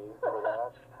money for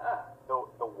that.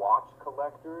 The watch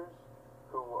collectors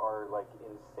who are like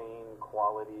insane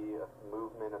quality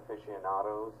movement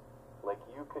aficionados, like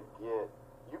you could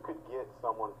get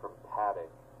someone from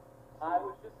Paddock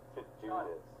to do Sean,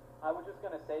 this. I was just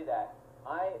gonna say that.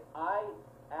 I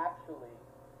actually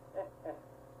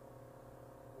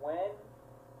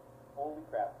holy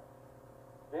crap.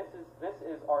 This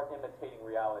is art imitating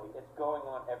reality. It's going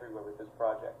on everywhere with this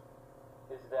project.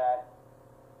 Is that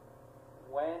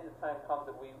when the time comes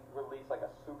that we release like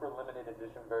a super limited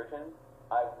edition version,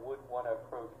 I would want to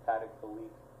approach Paddock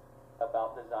Elite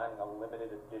about designing a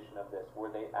limited edition of this, where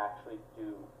they actually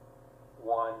do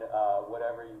one,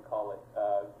 whatever you call it,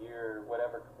 gear,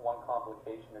 whatever, one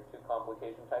complication or two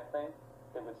complication type thing,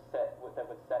 that would set in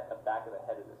the back of the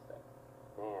head of this thing.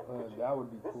 Man, that would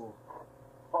be cool.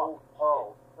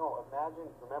 No,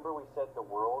 remember we said the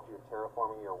world, you're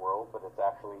terraforming your world, but it's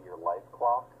actually your life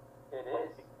clock? It is.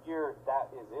 That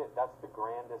is it. That's the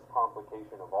grandest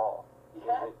complication of all.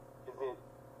 Yeah. Is it,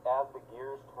 as the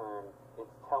gears turn,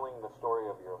 it's telling the story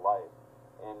of your life.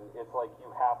 And it's like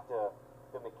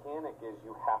the mechanic is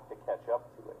you have to catch up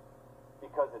to it.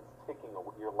 Because it's ticking,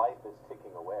 your life is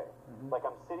ticking away. Mm-hmm. Like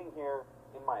I'm sitting here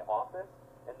in my office,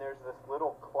 and there's this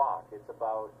little clock. It's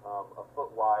about a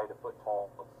foot wide, a foot tall,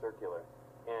 it's circular.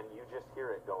 And you just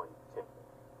hear it going tick,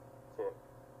 tick,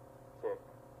 tick,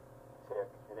 tick,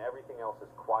 and everything else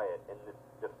is quiet. And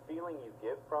the feeling you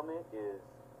get from it is,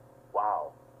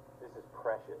 wow, this is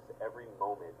precious. Every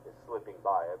moment is slipping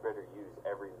by. I better use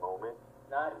every moment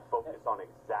and focus on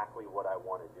exactly what I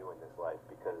want to do in this life,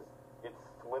 because it's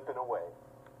slipping away.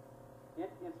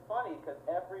 It's funny because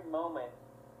every moment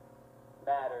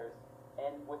matters,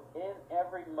 and within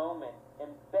every moment,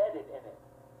 embedded in it,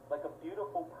 like a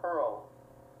beautiful pearl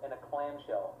in a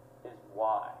clamshell, is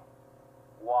why.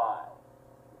 Why?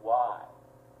 Why?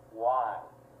 Why?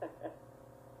 And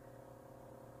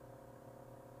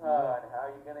how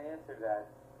are you going to answer that?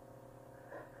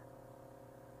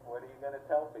 What are you going to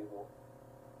tell people?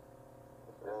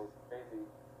 This is crazy.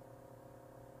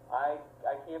 I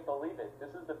can't believe it. This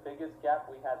is the biggest gap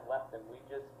we had left, and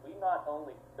we not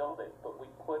only filled it, but we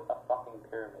put a fucking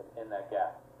pyramid in that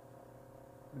gap.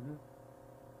 Mm-hmm.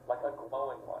 Like a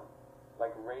glowing one.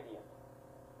 Like radiant.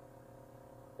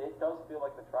 It does feel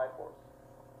like the Triforce.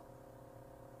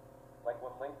 Like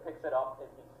when Link picks it up, and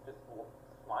he's just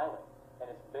smiling, and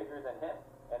it's bigger than him,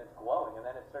 and it's glowing, and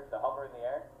then it starts to hover in the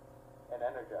air, and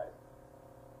energize.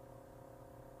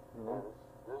 Mm-hmm.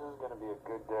 This is going to be a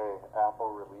good day.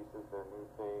 Apple releases their new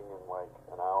thing in like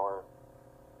an hour.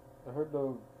 I heard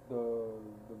the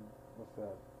what's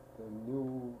that? The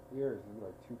new ears is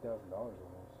like $2,000 almost.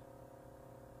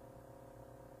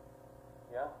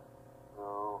 Yeah.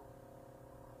 No.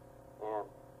 And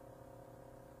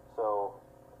so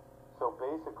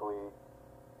basically,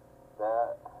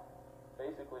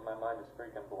 Basically, my mind is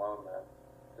freaking blown, man.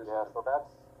 So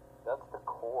that's the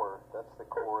core. That's the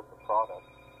core of the product.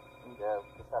 Yeah,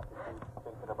 we just have to keep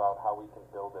thinking about how we can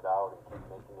build it out and keep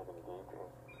making it engaging.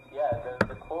 Yeah,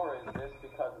 the core is this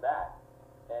because that,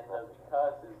 and the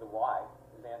because is the why,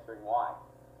 is answering why.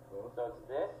 So it's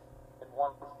this in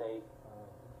one state,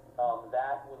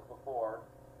 that was before,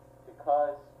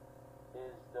 because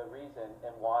is the reason,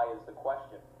 and why is the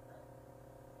question.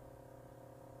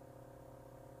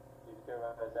 Did you hear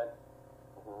what I said?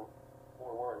 Mm-hmm.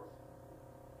 4 words.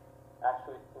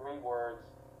 Actually, 3 words.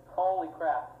 Holy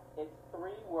crap! It's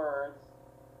 3 words.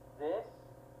 This,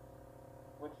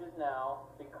 which is now,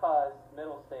 because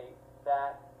middle state,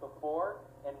 that before,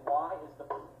 and why is the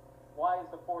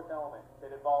 4th element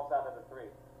that evolves out of the 3.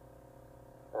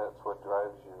 That's what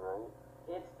drives you, right?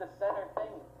 It's the center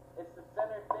thing. It's the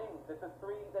center thing that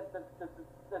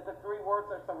the 3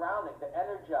 words are surrounding, to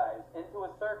energize into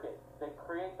a circuit that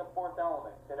create the 4th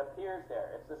element that appears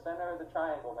there. It's the center of the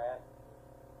triangle, man.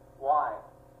 Why?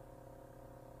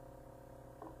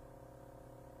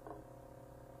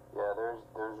 Yeah,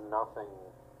 there's nothing.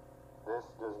 This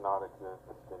does not exist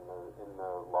in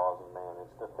the laws of man.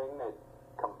 It's the thing that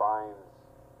combines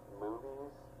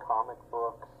movies, comic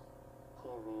books,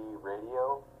 TV,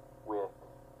 radio with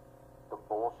the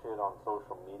bullshit on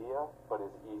social media, but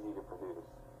is easy to produce.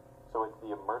 So it's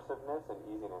the immersiveness and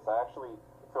easiness.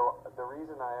 So the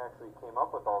reason I actually came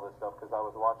up with all this stuff, because I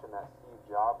was watching that Steve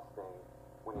Jobs thing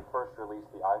when he first released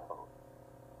the iPhone.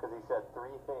 Because he said 3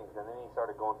 things, and then he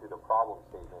started going through the problem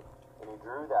statement, and he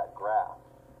drew that graph,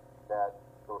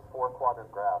 those 4-quadrant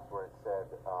graphs where it said,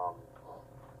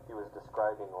 he was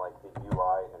describing like the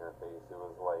UI interface. It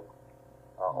was like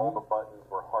all the buttons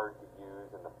were hard to use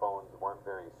and the phones weren't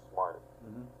very smart.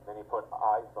 Mm-hmm. Then he put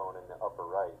iPhone in the upper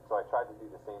right. So I tried to do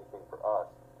the same thing for us,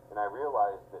 and I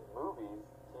realized that movies,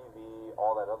 TV,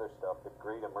 all that other stuff, the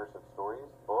great immersive stories,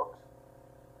 books,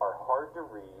 are hard to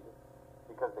read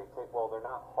because they're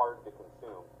not hard to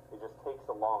consume. It just takes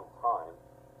a long time,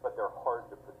 but they're hard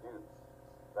to produce,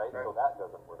 right? So that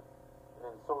doesn't work. And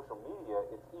then social media,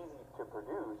 it's easy to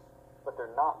produce, but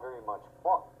they're not very much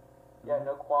fun. Yeah,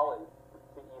 no quality.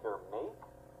 To either make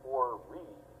or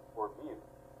read or view.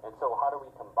 And so how do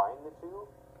we combine the two?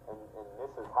 And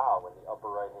this is how, in the upper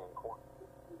right-hand corner.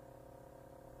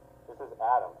 This is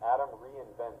Adam. Adam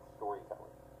reinvents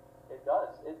storytelling. It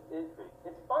does.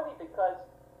 It's funny because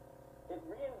it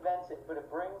reinvents it, but it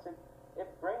brings it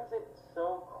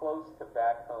so close to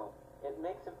back home. It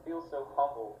makes it feel so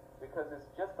humble because it's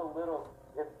just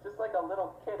like a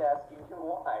little kid asking you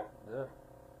why. Yeah.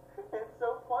 It's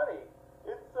so funny.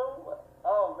 It's so,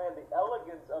 oh man, the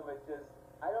elegance of it just,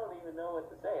 I don't even know what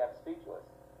to say. I'm speechless.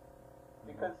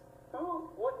 Because who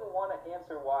wouldn't want to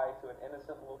answer why to an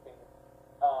innocent looking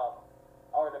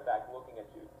artifact looking at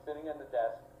you, sitting at the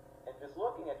desk, and just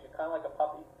looking at you kind of like a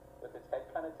puppy with its head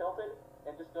kind of tilted,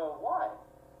 and just go, why?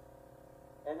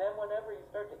 And then whenever you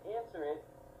start to answer it,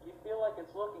 you feel like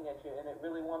it's looking at you and it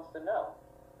really wants to know.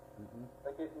 Mm-hmm.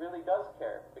 Like it really does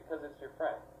care because it's your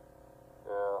friend.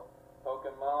 Yeah.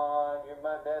 Pokemon, you're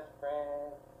my best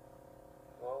friend.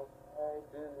 Go right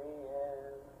to the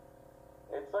end.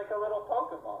 It's like a little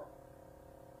Pokemon,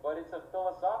 but it's a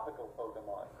philosophical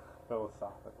Pokemon.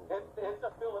 Philosophical. It's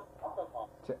a Philosophomon.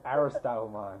 To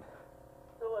Aristotlemon.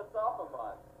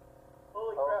 Philosophomon.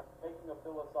 Holy crap, making a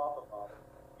Philosophomon.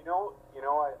 You know,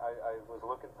 I was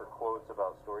looking for quotes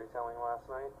about storytelling last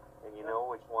night, and you know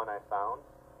which one I found?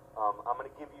 I'm going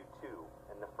to give you 2,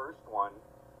 and the first one,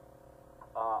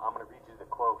 I'm going to read you the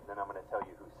quote, and then I'm going to tell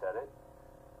you who said it.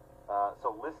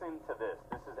 So listen to this.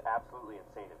 This is absolutely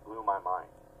insane. It blew my mind.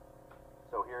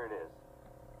 So here it is.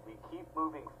 We keep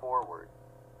moving forward,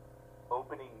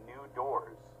 opening new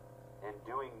doors, and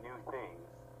doing new things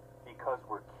because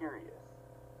we're curious,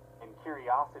 and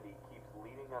curiosity keeps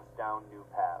leading us down new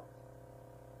paths.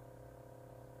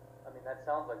 I mean, that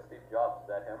sounds like Steve Jobs. Is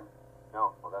that him?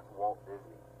 No, well, that's Walt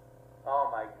Disney. Oh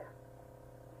my god.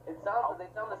 They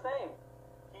sound the same.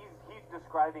 He's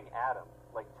describing Adam,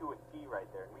 like to a T right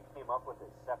there, and we came up with it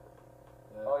separately.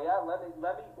 Yeah. Oh yeah, let me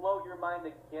blow your mind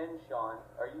again, Sean.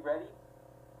 Are you ready?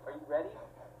 Are you ready?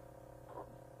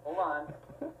 Hold on.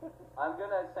 I'm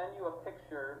gonna send you a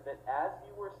picture that as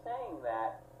you were saying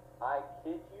that, I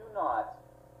kid you not,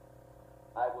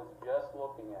 I was just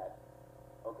looking at.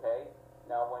 Okay?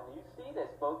 Now when you see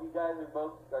this, both you guys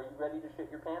are you ready to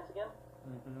shit your pants again?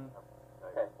 Mm-hmm.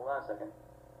 Okay, hold on a second.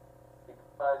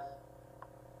 Because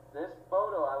this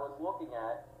photo I was looking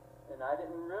at, and I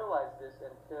didn't realize this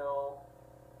until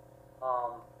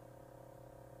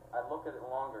I look at it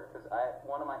longer because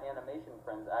one of my animation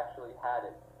friends actually had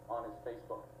it on his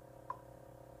Facebook.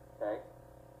 Okay?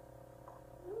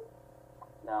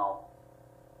 Now,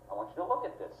 I want you to look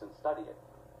at this and study it.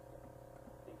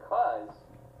 Because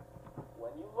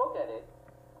when you look at it,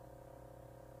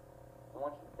 I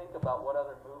want you to think about what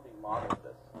other movie modeled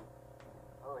this.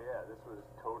 Oh yeah, this was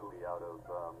totally out of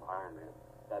Iron Man.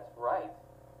 That's right.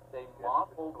 They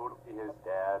modeled totally his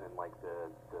dad and like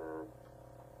the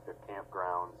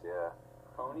campgrounds, yeah.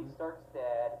 Tony Stark's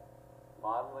dad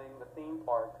modeling the theme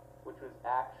park, which was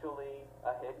actually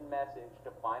a hidden message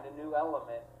to find a new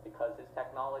element because his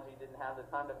technology didn't have the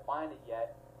time to find it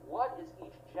yet. What is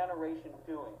each generation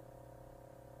doing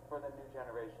for the new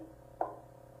generation?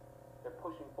 They're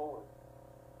pushing forward.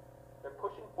 They're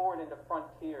pushing forward into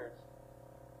frontiers,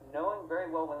 knowing very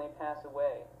well when they pass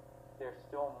away, there's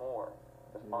still more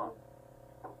to find.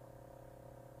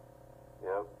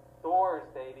 Yep. Doors,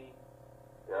 baby.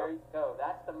 Yep. There you go.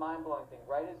 That's the mind-blowing thing.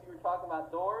 Right as you were talking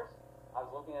about doors, I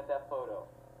was looking at that photo.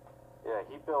 Yeah,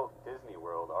 he built Disney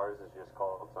World. Ours is just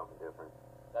called something different.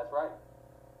 That's right.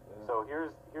 Yeah. So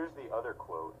here's the other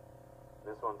quote.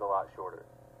 This one's a lot shorter.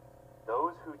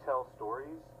 Those who tell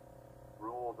stories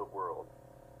rule the world.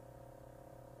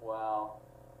 Wow.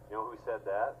 You know who said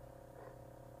that?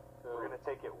 So, We're gonna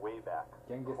take it way back.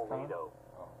 Genghis Khan? Plato.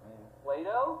 Oh man.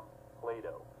 Plato?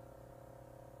 Plato.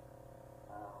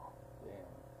 Wow.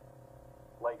 Damn.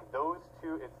 Like those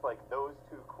two, it's like those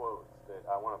two quotes that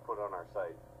I want to put on our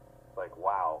site. Like,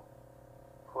 wow,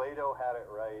 Plato had it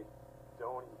right.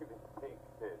 Don't even think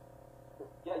that.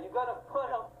 Yeah, you gonna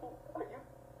front up? Are you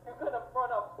gonna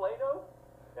front up Plato?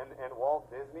 And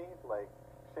Walt Disney, like,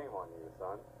 shame on you,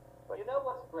 son. Like, You know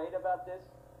what's great about this?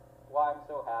 Why I'm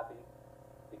so happy?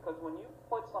 Because when you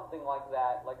put something like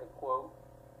that, like a quote,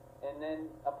 and then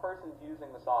a person's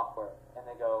using the software, and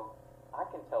they go, I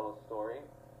can tell a story.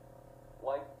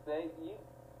 Like the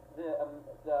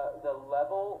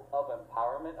level of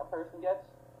empowerment a person gets,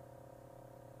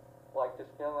 like just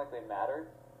feeling like they matter.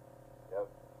 Yep.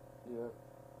 Yeah.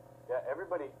 Yeah,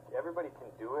 everybody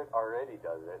can do it. Already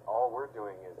does it. All we're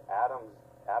doing is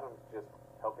Adam's just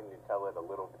helping you tell it a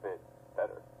little bit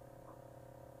better.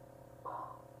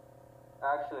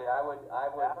 Actually, I would.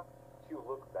 Adam makes you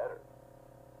look better.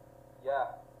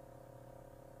 Yeah.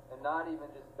 And not even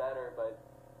just better, but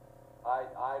I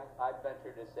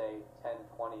venture to say 10,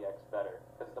 20x better.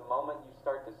 Because the moment you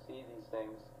start to see these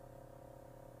things,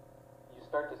 you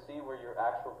start to see where your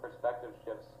actual perspective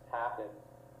shifts happen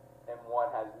and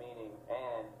what has meaning.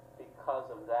 And because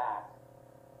of that,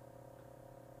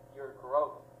 your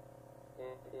growth,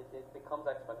 it becomes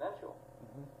exponential.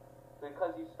 Mm-hmm.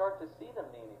 Because you start to see the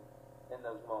meaning in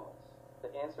those moments,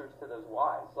 the answers to those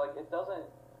whys. Like it's not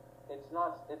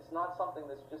something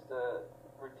that's just a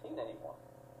routine anymore.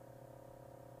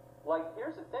 Like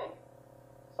here's the thing,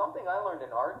 something I learned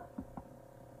in art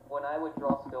when I would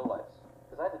draw still lifes,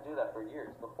 because I had to do that for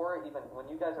years before when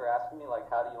you guys are asking me like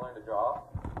how do you learn to draw,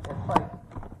 it's like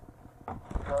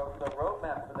the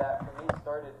roadmap for that for me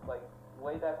started like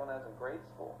way back when I was in grade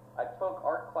school. I took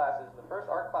art classes. The first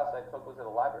art class I took was at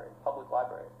a library, public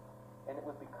library. And it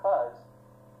was because,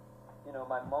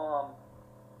 my mom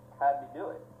had me do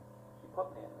it. She put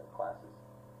me in the classes,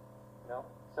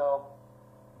 So,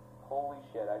 holy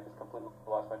shit, I just completely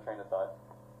lost my train of thought.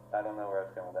 I don't know where I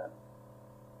was going with that.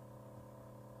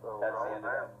 So That's the end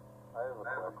of that. I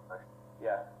have a question.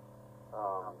 Yeah.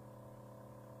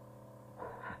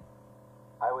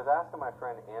 I was asking my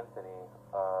friend Anthony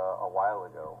a while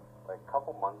ago, like a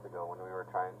couple months ago when we were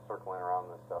circling around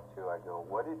this stuff too, I go,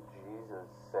 what did Jesus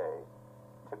say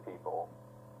to people,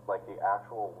 like the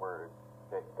actual words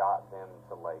that got them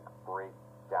to like break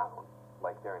down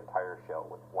like their entire shell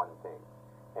with one thing?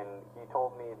 And he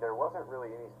told me there wasn't really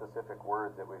any specific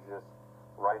words, it was just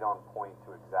right on point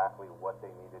to exactly what they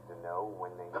needed to know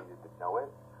when they needed to know it.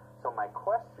 So my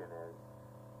question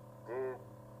is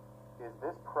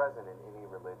this present in any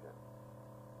religion?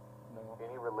 No.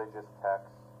 Any religious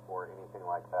text or anything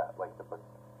like that? Like the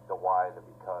why, the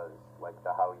because, like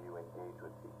the how you engage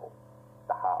with people.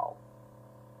 The how.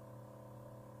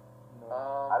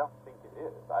 No. I don't think it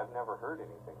is. I've never heard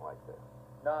anything like this.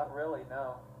 Not really,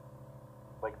 no.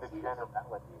 Like the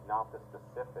generality, not the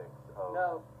specifics of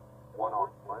No.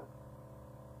 one-on-one.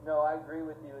 No, I agree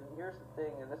with you. And here's the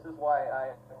thing, and this is why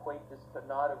I equate this to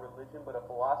not a religion but a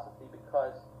philosophy,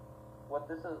 because what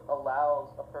this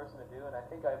allows a person to do, and I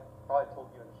think I've probably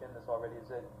told you and Shin this already, is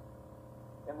that,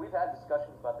 and we've had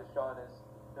discussions about this, Sean, is,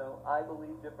 I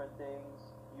believe different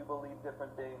things, you believe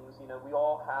different things, we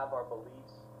all have our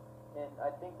beliefs, and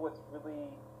I think what's really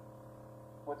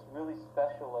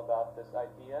special about this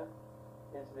idea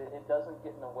is that it doesn't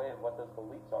get in the way of what those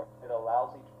beliefs are. It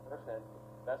allows each person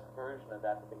the best version of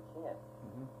that they can.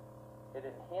 Mm-hmm. It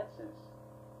enhances.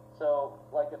 So,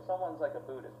 like if someone's like a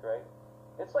Buddhist, right?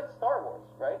 It's like Star Wars,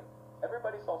 right?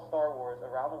 Everybody saw Star Wars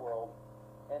around the world,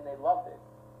 and they loved it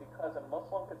because a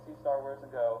Muslim could see Star Wars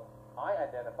and go, I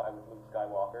identify with Luke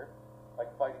Skywalker, like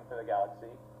fighting for the galaxy.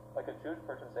 Like a Jewish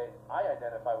person say, I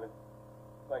identify with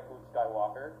like Luke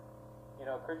Skywalker. You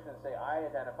know, Christians say, I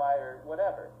identify or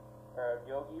whatever, or a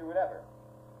yogi or whatever.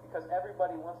 Because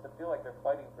everybody wants to feel like they're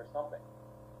fighting for something,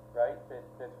 right?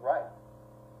 That's right.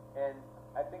 And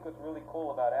I think what's really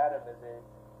cool about Adam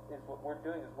is what we're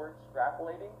doing is we're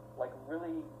extrapolating like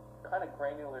really kind of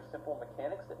granular, simple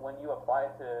mechanics that when you apply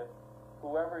it to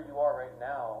whoever you are right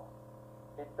now,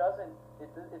 it's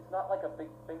not like a big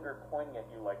finger pointing at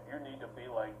you like you need to be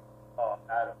like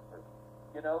Adam.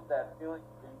 You know, that feeling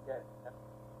you get.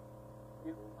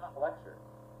 It's not a lecture.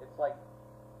 It's like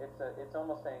it's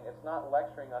almost saying it's not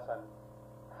lecturing us on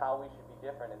how we should be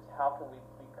different. It's how can we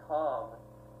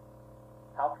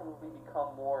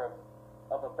become more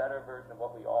of a better version of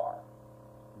what we are.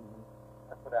 Mm-hmm.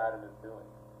 That's what Adam is doing.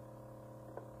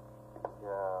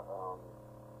 Yeah.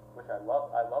 Which I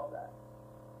love. I love that.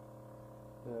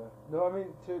 Yeah. No, I mean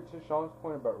to Sean's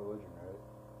point about religion, right?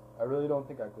 I really don't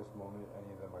think at this moment any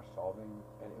of them are solving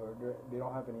any, or they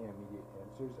don't have any immediate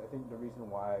answers. I think the reason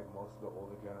why most of the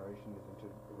older generation is into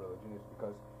religion is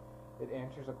because it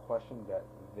answers a question that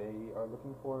they are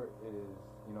looking for is,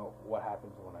 you know, what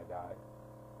happens when I die?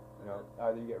 You know,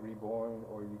 either you get reborn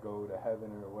or you go to heaven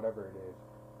or whatever it is.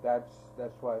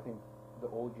 That's why I think the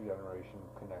older generation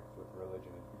connects with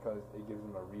religion is because it gives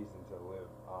them a reason to live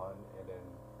on and then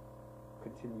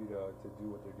continue to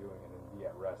do what they're doing and then be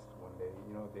at rest when they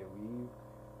leave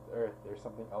the earth. There's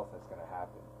something else that's going to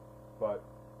happen. But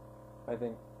I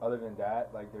think other than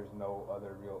that, like, there's no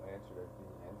other real answer that's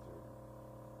being answered.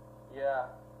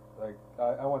 Yeah. Like,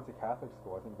 I went to Catholic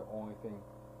school. I think the only thing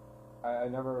I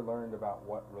never learned about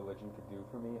what religion could do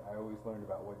for me. I always learned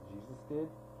about what Jesus did.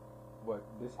 What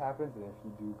this happens, and if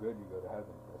you do good, you go to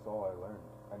heaven. That's all I learned.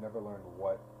 I never learned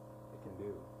what it can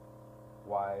do.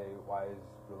 Why is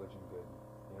religion good?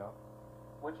 You know?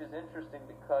 Which is interesting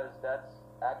because that's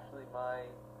actually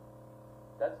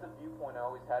that's the viewpoint I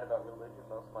always had about religion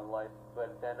most of my life.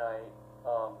 But then I,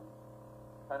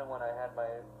 kind of when I had my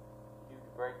huge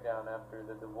breakdown after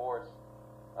the divorce,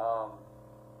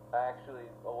 I actually,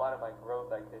 a lot of my growth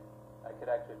I could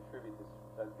actually attribute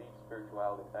to deep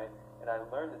spirituality. And I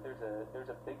learned that there's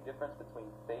a big difference between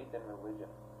faith and religion.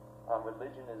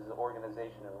 Religion is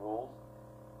organization and rules,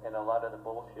 and a lot of the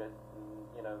bullshit, and,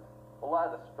 you know, a lot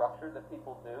of the structure that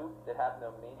people do that have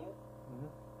no meaning. Mm-hmm.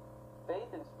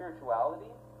 Faith and spirituality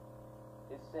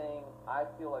is saying, I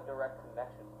feel a direct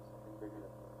connection to something bigger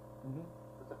than me. Mm-hmm.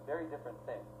 It's a very different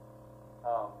thing.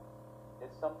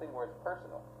 It's something where it's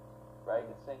personal, right?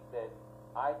 Mm-hmm. It's saying that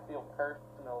I feel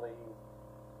personally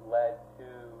led to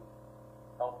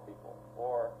help people,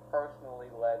 or personally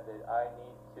led that I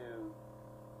need to,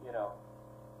 you know,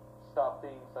 stop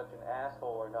being such an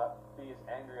asshole or not be as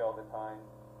angry all the time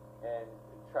and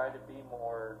try to be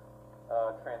more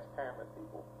transparent with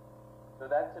people. So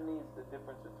that to me is the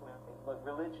difference between, look,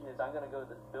 religion is I'm going to go to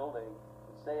this building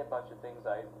and say a bunch of things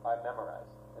I memorized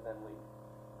and then leave.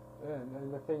 Yeah, and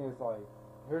the thing is, like,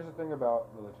 here's the thing about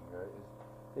religion, right, is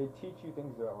they teach you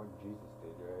things about what Jesus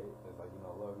did, right? It's like, you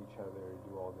know, love each other,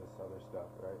 do all this other stuff,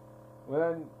 right?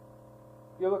 When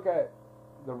you look at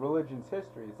the religion's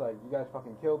history, it's like, you guys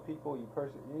fucking killed people, you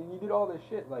you did all this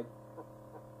shit, like,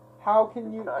 how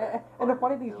can you, and the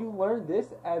funny thing is, you learn this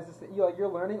as, you're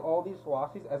learning all these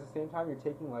philosophies at the same time you're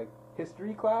taking, like,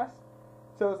 history class,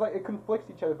 so it's like, it conflicts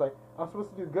each other. It's like, I'm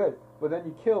supposed to do good, but then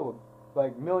you killed,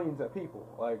 like, millions of people,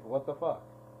 like, what the fuck?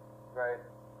 Right.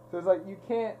 So it's like, you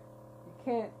can't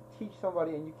teach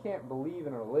somebody and you can't believe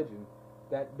in a religion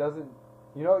that doesn't,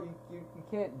 you know, you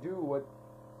can't do what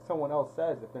someone else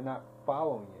says if they're not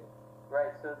following it.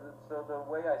 Right, so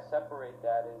the way I separate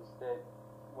that is that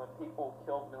when people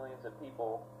killed millions of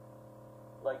people,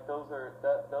 like those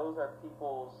are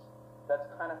people's, that's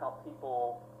kind of how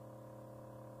people,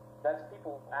 that's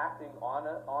people acting on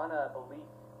a belief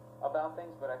about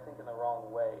things, but I think in the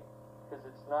wrong way, because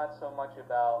it's not so much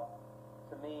about,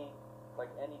 to me, like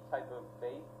any type of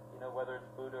faith, you know, whether it's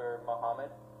Buddha or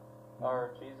Muhammad,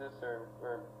 or Jesus or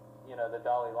you know, the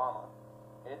Dalai Lama,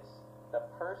 it's the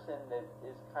person that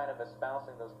is kind of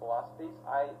espousing those philosophies.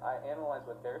 I analyze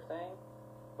what they're saying,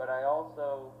 but I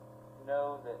also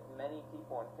know that many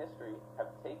people in history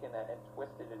have taken that and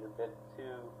twisted it a bit to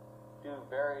do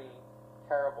very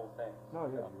terrible things. No,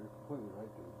 yeah, you're completely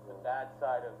right, dude. The bad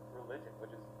side of religion,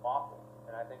 which is awful,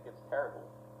 and I think it's terrible.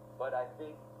 But I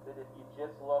think that if you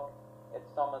just look at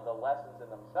some of the lessons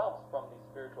in themselves from these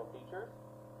spiritual teachers,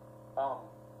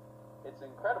 it's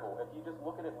incredible. If you just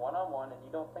look at it one-on-one and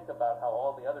you don't think about how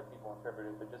all the other people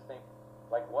interpret it, but just think,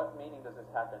 like, what meaning does this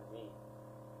have to me?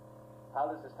 How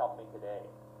does this help me today?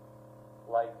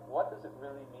 Like, what does it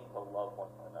really mean to love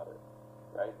one another?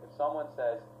 Right? If someone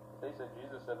says, they said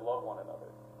Jesus said love one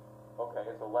another. Okay,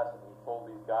 it's a lesson he told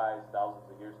these guys thousands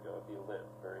of years ago if he lived,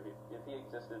 or if he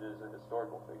existed as a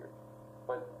historical figure.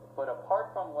 But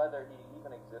apart from whether he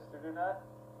even existed or not,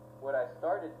 what I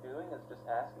started doing is just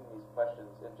asking these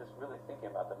questions and just really thinking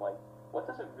about them. Like, what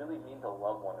does it really mean to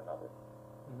love one another?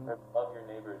 Or love your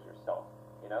neighbor as yourself?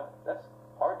 You know, that's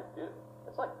hard to do.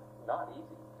 It's like not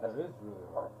easy. That is really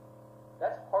hard.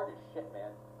 That's hard as shit,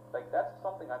 man. Like, that's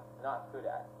something I'm not good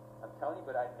at. I'm telling you,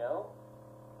 but I know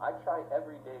I try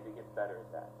every day to get better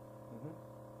at that.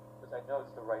 Because I know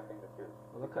it's the right thing to do.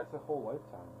 Well, look, that's a whole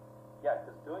lifetime. Yeah,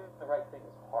 because doing the right thing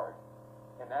is hard.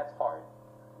 And that's hard.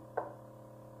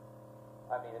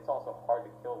 I mean, it's also hard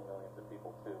to kill millions of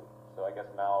people, too. So I guess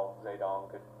Mao Zedong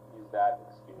could use that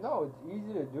excuse. No, it's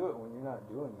easy to do it when you're not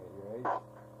doing it, right?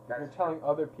 If you're telling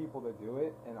other people to do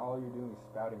it, and all you're doing is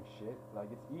spouting shit, like,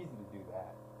 it's easy to do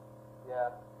that. Yeah.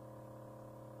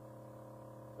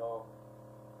 So,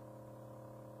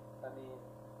 I mean,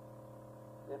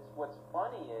 it's what's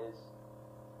funny is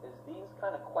these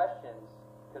kind of questions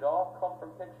could all come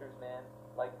from pictures, man.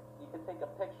 Like, you could take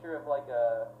a picture of like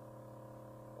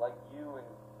you in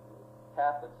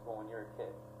Catholic school when you were a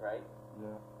kid, right?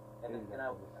 Yeah. And I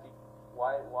would see,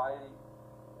 why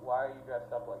are you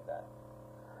dressed up like that?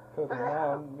 Because my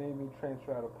mom made me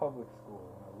transfer out of public school,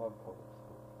 and I love public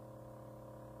school.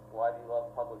 Why do you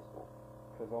love public school?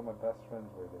 Because all my best friends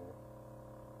were there.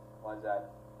 Why is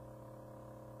that?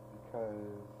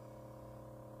 Because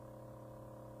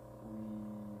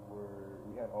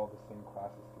we had all the same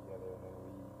classes together, and then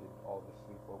we did all the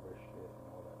sleepover shit and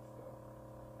all that stuff.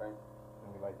 Right. And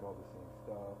we liked all the same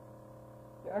stuff.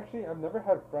 Yeah, actually, I've never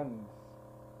had friends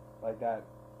like that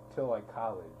till like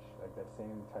college, like that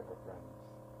same type of friends.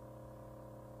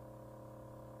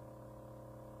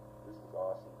 This is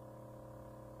awesome.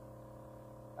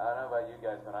 I don't know about you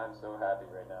guys, but I'm so happy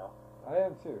right now. I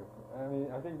am too. I mean,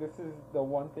 I think this is the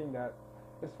one thing that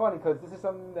it's funny because this is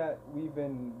something that we've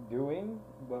been doing,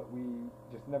 but we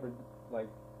just never like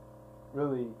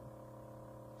really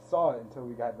saw it until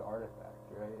we got the artifact,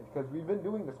 right? Because we've been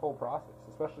doing this whole process,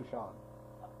 especially Sean.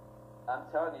 I'm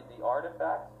telling you, the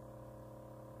artifact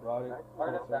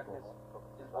Artifact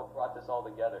is what brought this all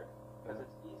together. Because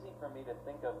it's easy for me to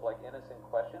think of like innocent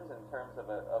questions in terms of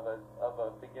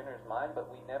a beginner's mind, but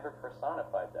we never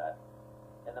personified that.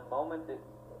 And the moment that,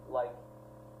 like,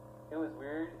 it was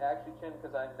weird actually, Chin,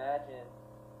 because I imagine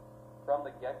from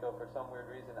the get-go, for some weird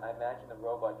reason, I imagine the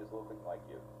robot just looking like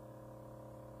you.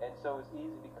 And so it's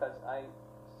easy because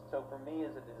so for me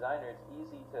as a designer, it's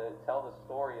easy to tell the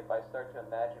story if I start to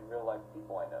imagine real-life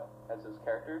people I know as those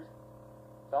characters.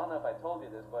 So I don't know if I told you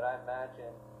this, but all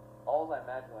I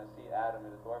imagine when I see Adam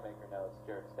as a door maker now is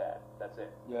Jared's dad. That's it.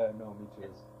 Yeah, no, me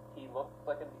too. He looks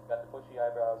like him, he's got the bushy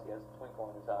eyebrows, he has a twinkle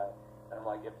in his eye. And I'm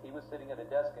like, if he was sitting at a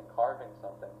desk and carving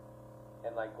something,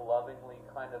 and like lovingly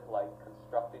kind of like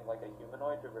constructing like a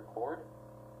humanoid to record,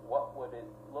 what would it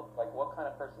look like? What kind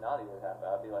of personality would it have?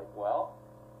 I'd be like, well,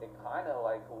 it kind of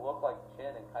like look like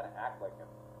Chin and kind of act like him.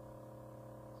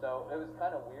 So it was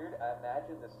kind of weird. I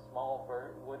imagined this small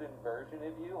wooden version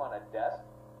of you on a desk,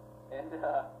 and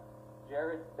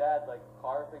Jared's dad like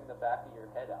carving the back of your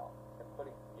head out and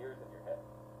putting gears in your head.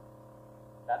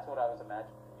 That's what I was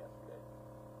imagining yesterday.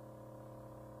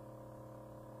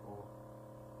 Cool.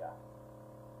 Yeah.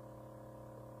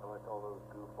 I like all those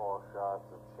goofball shots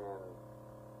of Chin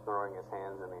throwing his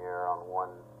hands in the air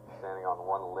standing on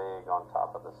one leg on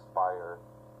top of the spire,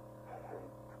 and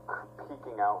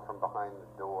peeking out from behind the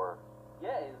door.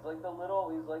 Yeah, he's like the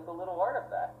little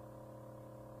artifact,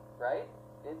 right?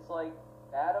 It's like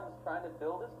Adam's trying to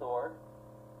build his door,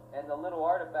 and the little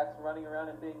artifact's running around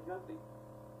and being goofy.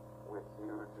 With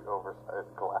huge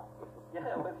oversized glasses.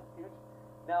 Yeah, with huge.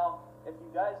 Now, if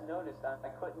you guys noticed, I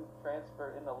couldn't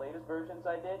transfer in the latest versions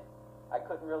I did. I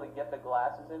couldn't really get the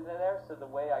glasses into there, so the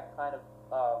way I kind of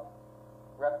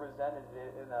represented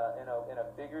it in a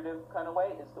figurative kind of way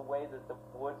is the way that the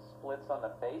wood splits on the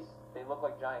face. They look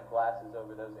like giant glasses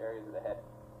over those areas of the head.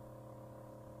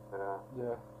 Yeah.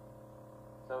 Yeah.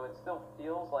 So it still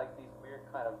feels like these weird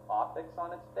kind of optics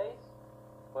on its face,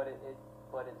 but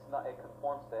it's not. It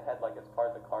conforms to the head like it's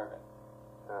part of the carving.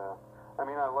 Yeah. I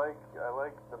mean, I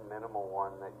like the minimal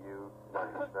one that you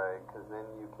say, because then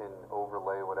you can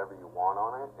overlay whatever you want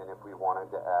on it, and if we wanted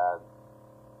to add,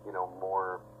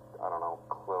 more I don't know,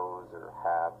 clothes or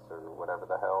hats or whatever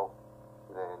the hell,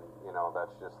 then, you know,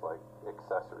 that's just like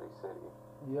accessory city.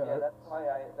 Yeah, Yeah,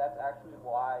 that's actually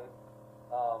why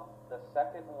the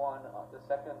second one, the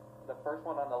first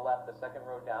one on the left, the second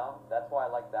row down, that's why I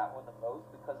like that one the most,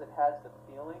 because it has the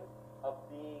feeling of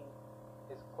being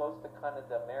as close to kind of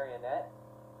the marionette,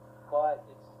 but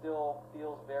it still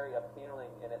feels very appealing,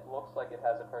 and it looks like it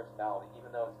has a personality,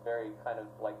 even though it's very kind of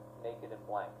like naked and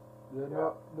blank.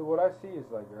 No, what I see is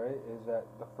like, right, is that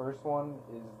the first one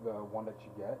is the one that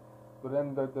you get, but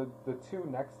then the two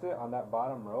next to it on that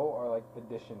bottom row are like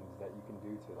additions that you can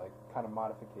do to, like, kind of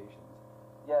modifications.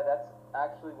 Yeah, that's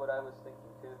actually what I was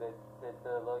thinking too, that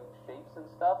the like shapes and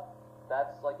stuff,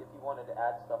 that's like if you wanted to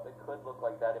add stuff, it could look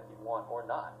like that if you want, or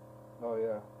not. Oh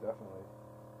yeah, definitely.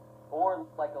 Or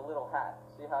like a little hat.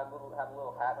 See how I have a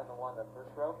little hat on the one, the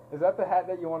first row? Is that the hat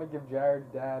that you want to give Jared's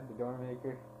dad, the door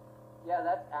maker? Yeah,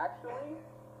 that's funny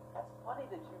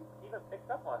that you even picked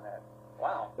up on that.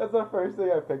 Wow. That's the first thing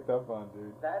I picked up on,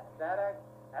 dude. That's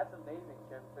amazing,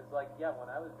 Jim. Because like, yeah, when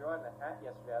I was drawing the hat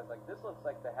yesterday, I was like, this looks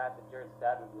like the hat that Jared's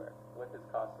dad would wear with his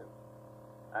costume.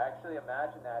 I actually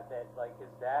imagined that like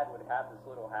his dad would have this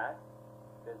little hat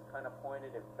that's kind of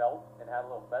pointed and felt and had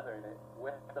a little feather in it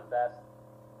with the vest.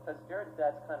 Because Jared's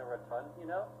dad's kind of rotund, you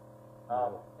know,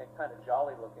 and kind of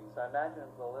jolly looking. So I imagine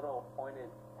the little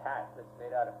pointed hat that's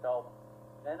made out of felt.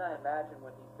 Then I imagine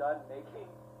when he's done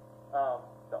making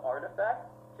the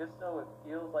artifact, just so it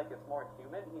feels like it's more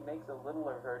human, he makes a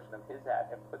littler version of his hat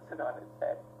and puts it on his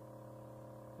head.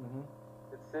 Mm-hmm.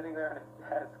 It's sitting there on his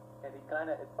desk, and it's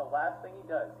the last thing he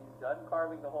does. He's done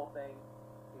carving the whole thing.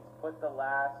 He's put the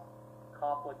last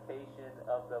complication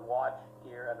of the watch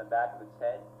here on the back of his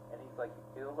head, and he's like, he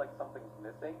feels like something's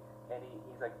missing, and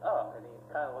he's like, oh, and he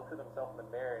kind of looks at himself in the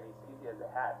mirror, and he sees he has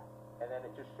a hat, and then it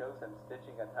just shows him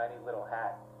stitching a tiny little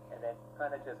hat, and then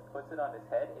kind of just puts it on his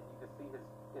head, and you just see his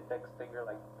index finger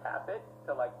like tap it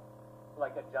to like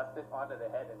adjust it onto the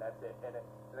head, and that's it. And as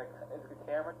the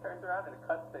camera turns around, and it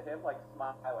cuts to him like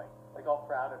smiling, like all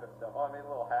proud of himself. Oh, I made a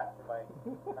little hat for my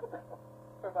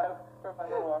for my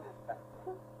little arm.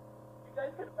 You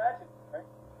guys can imagine, right?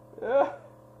 Yeah.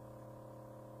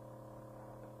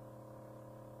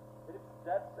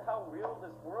 That's how real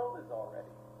this world is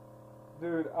already.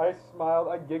 Dude, I smiled.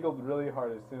 I giggled really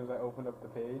hard as soon as I opened up the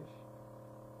page.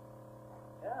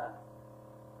 Yeah.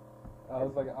 I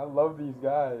was like, I love these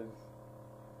guys.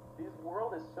 This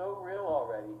world is so real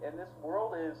already, and this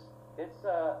world it's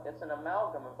an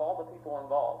amalgam of all the people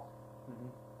involved. Mm-hmm.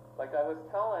 Like I was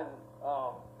telling,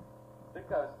 I think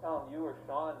I was telling you or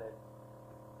Sean that,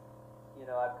 you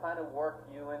know, I've kind of worked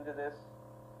you into this.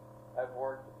 I've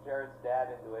worked Jared's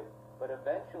dad into it, but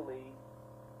eventually,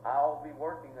 I'll be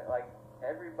working like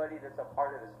everybody that's a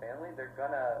part of this family. They're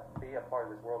gonna be a part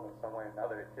of this world in some way or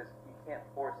another. It just, you can't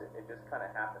force it. It just kind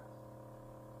of happens.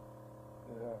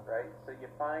 Yeah. Right? So you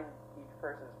find each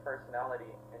person's personality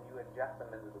and you inject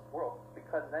them into this world,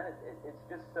 because then it's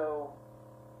just so,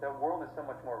 the world is so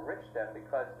much more rich then,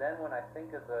 because then when I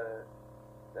think of the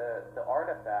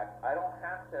artifact, I don't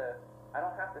have to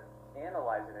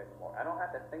analyze it anymore. I don't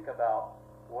have to think about,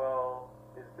 well,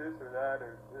 is this or that,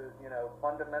 or, you know,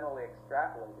 fundamentally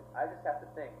extrapolate it. I just have to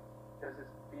think, does this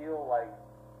feel like,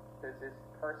 does this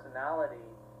personality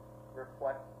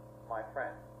reflect my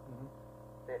friend? Mm-hmm.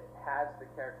 That has the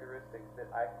characteristics that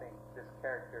I think this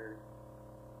character,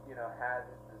 you know, has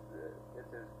is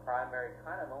his primary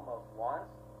kind of almost wants,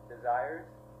 desires,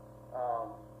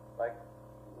 like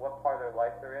what part of their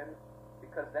life they're in,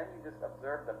 because then you just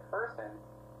observe the person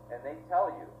and they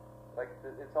tell you, like,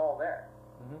 it's all there.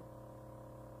 Mm-hmm.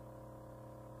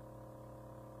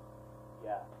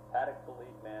 Yeah, Paddock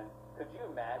Philippe, man. Could you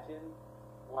imagine,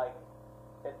 like,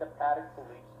 at the Paddock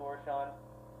Philippe store, Sean?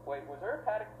 Wait, was there a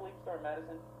Paddock Philippe store in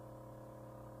Madison?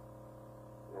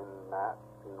 In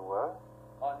what?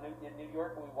 In New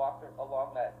York, when we walked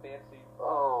along that fancy...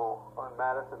 Oh, on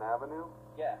Madison Avenue?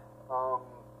 Yeah.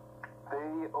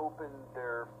 They opened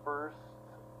their first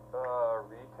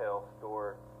retail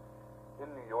store in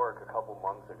New York a couple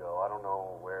months ago. I don't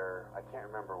know where, I can't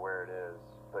remember where it is,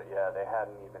 but yeah, they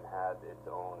hadn't even had its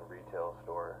own retail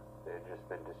store. They had just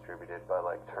been distributed by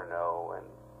like Tourneau and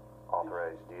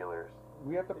authorized dealers.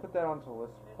 We have to put that onto a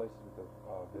list of places to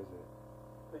visit.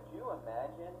 Could you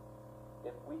imagine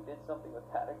if we did something with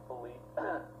Paddock Philippe?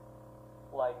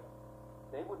 Like,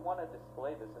 they would want to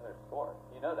display this in their store.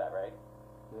 You know that, right?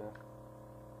 Yeah.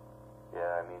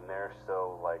 Yeah, I mean, they're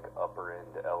so, like, upper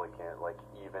end elegant, like,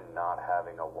 even not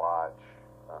having a watch,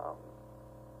 I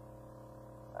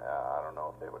don't know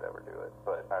if they would ever do it,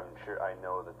 but I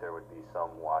know that there would be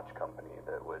some watch company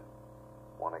that would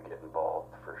want to get involved,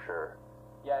 for sure.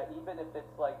 Yeah, even if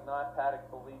it's like not Paddock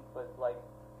Philippe, but like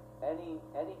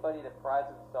anybody that prides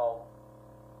themselves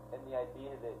in the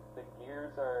idea that the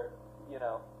gears are, you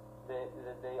know, that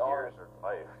they are Gears are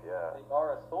life, yeah. they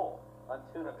are a soul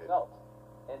unto themselves,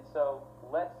 and so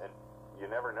let's. And you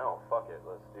never know. Fuck it.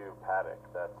 Let's do Paddock.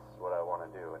 That's what I want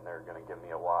to do, and they're gonna give me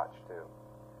a watch too.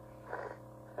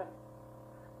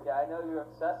 Yeah, I know you're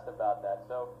obsessed about that.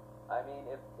 So, I mean,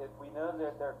 if we know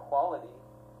that they're quality,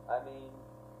 I mean,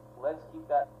 let's keep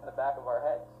that in the back of our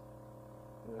heads,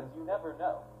 because you never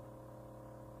know.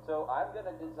 So I'm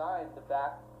gonna design the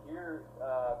back gear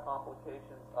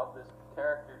complications of this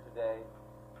character today,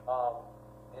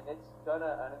 and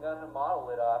I'm gonna model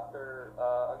it after.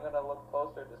 I'm gonna look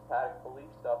closer at this Paddock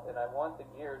Philippe stuff, and I want the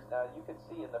gears. Now you can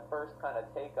see in the first kind of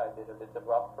take I did of it, the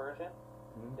rough version.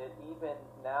 That even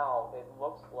now it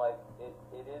looks like it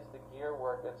is the gear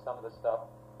work and some of the stuff,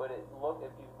 but if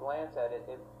you glance at it,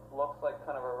 it looks like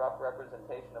kind of a rough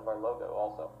representation of our logo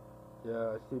also.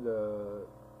 Yeah, I see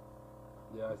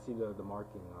the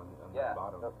marking on the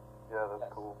bottom. Yeah,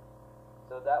 that's cool.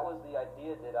 So that was the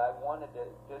idea that I wanted to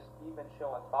just even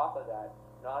show on top of that.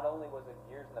 Not only was it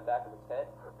gears in the back of its head,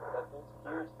 but those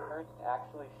gears turning to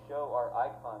actually show our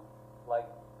icon, like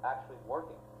actually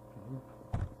working.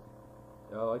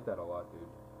 Yeah, I like that a lot, dude.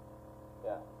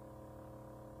 Yeah.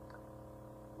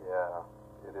 Yeah,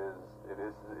 it is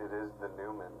the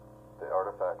Newman. The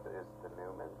artifact is the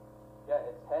Newman. Yeah,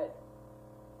 its head.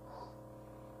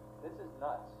 This is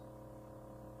nuts.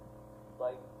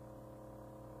 Like,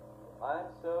 I'm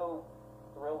so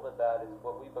thrilled about is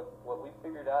what we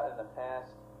figured out in the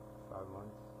past 5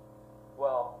 months.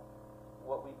 Well,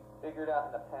 what we figured out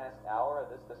in the past hour of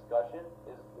this discussion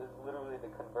is literally the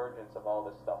convergence of all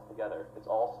this stuff together. It's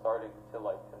all starting to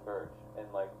like converge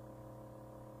and like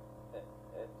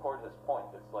towards this point.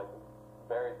 It's like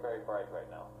very, very bright right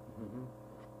now.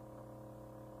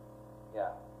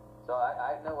 Yeah. So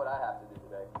I know what I have to do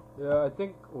today. Yeah, I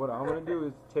think what I'm gonna do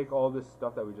is take all this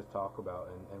stuff that we just talked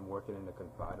about and work it into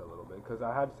Confide a little bit, because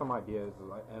I had some ideas,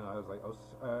 and I was like,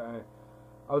 I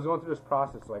was going through this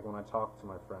process, like when I talk to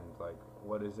my friends, like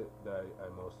what is it that I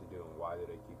mostly do and why do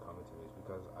they keep coming to me? It's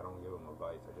because I don't give them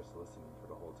advice. I just listen for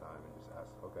the whole time and just ask,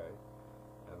 okay,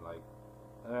 and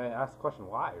I ask the question,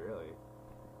 why really?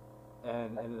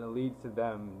 And it leads to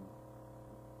them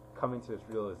coming to this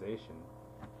realization.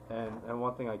 And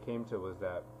one thing I came to was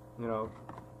that, you know,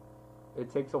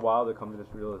 it takes a while to come to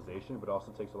this realization, but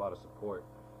also takes a lot of support.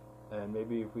 And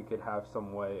maybe if we could have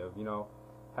some way of, you know,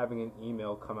 having an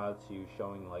email come out to you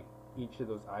showing like each of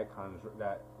those icons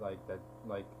that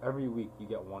every week you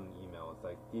get one email. It's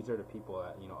like these are the people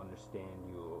that, you know, understand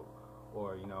you,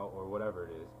 or you know, or whatever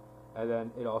it is. And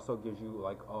then it also gives you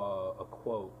like a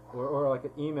quote or like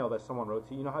an email that someone wrote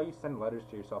to you. You know how you send letters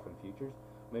to yourself in futures?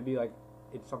 Maybe like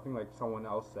it's something like someone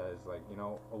else says, like, you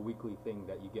know, a weekly thing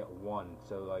that you get one.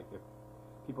 So like if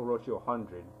people wrote you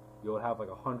 100, you'll have like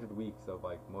 100 weeks of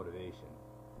like motivation.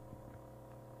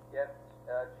 Yep.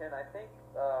 Chin, I think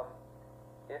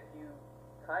if you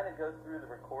kind of go through the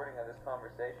recording of this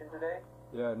conversation today,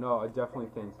 yeah, no, I definitely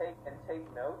think take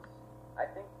notes. I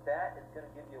think that is going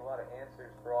to give you a lot of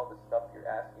answers for all the stuff you're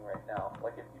asking right now.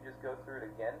 Like if you just go through it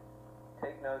again,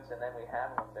 take notes, and then we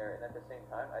have them up there, and at the same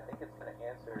time, I think it's going to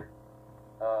answer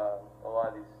a lot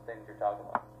of these things you're talking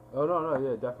about. Oh no,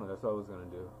 yeah, definitely. That's what I was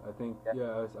gonna do. I think,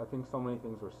 I think so many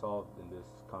things were solved in this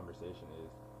conversation.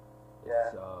 It's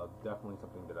definitely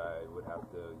something that I would have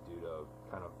to do to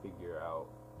kind of figure out,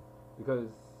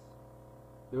 because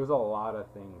there's a lot of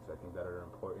things I think that are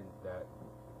important that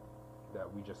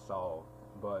we just solved,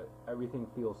 but everything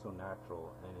feels so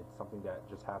natural, and it's something that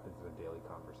just happens in a daily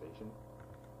conversation.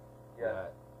 Yeah.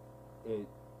 That it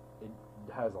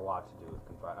has a lot to do with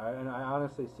Confide. And I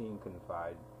honestly seen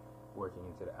Confide working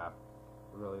into the app,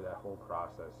 really that whole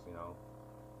process, you know,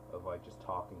 of like just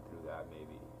talking through that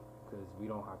maybe, because we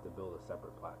don't have to build a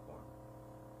separate platform.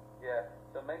 Yeah,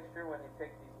 so make sure when you take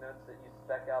these notes that you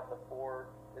spec out the four,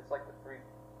 it's like the three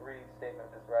statement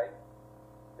is right.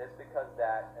 This because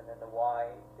that, and then the why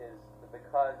is, the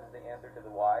because is the answer to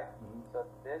the why. So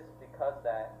this because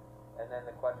that, and then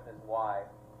the question is why,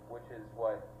 which is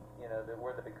what, you know,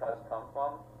 where the because come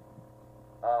from.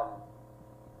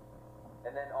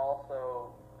 And then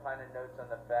also kind of notes on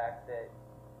the fact that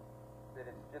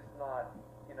it's just not,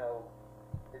 you know,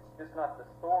 it's just not the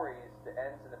stories, the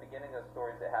ends and the beginning of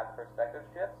stories that have perspective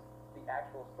shifts. The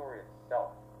actual story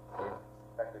itself is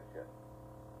perspective shift.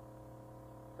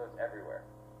 So it's everywhere.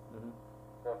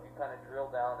 So if you kind of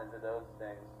drill down into those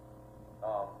things,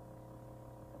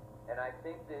 and I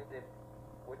think that if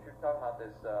what you're talking about,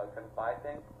 this Confide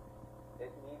thing, it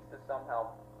needs to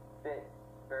somehow fit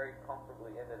very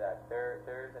comfortably into that.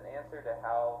 There's an answer to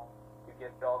how you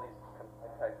get all these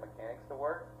type mechanics to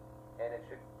work, and it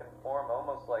should conform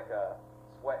almost like a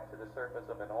sweat to the surface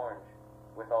of an orange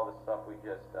with all the stuff we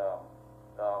were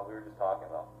just talking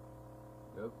about.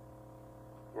 Yep.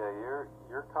 Yeah,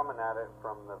 you're coming at it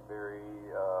from the very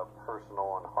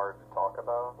personal and hard to talk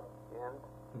about end,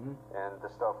 and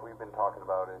the stuff we've been talking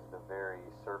about is the very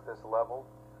surface level.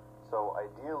 So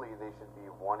ideally, they should be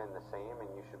one and the same,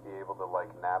 and you should be able to like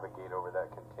navigate over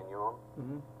that continuum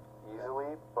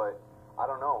easily. But I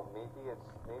don't know.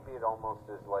 Maybe it almost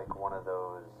is like one of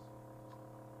those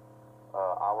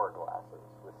hourglasses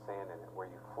with sand in it,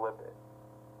 where you flip it.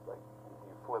 Like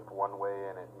you flip one way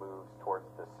and it moves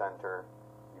towards the center.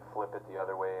 You flip it the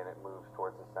other way and it moves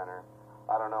towards the center.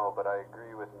 I don't know, but I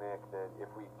agree with Nick that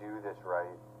if we do this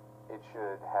right, it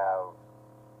should have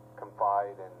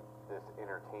confide and this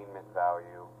entertainment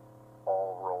value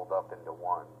all rolled up into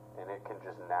one, and it can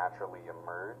just naturally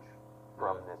emerge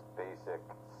from this basic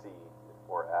seed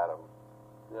or atom.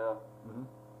 Yeah.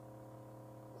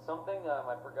 Something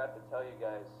I forgot to tell you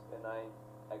guys, and I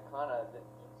kind of didn't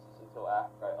notice until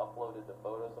after I uploaded the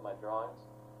photos of my drawings.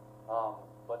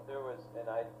 But there was,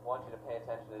 and I want you to pay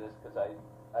attention to this because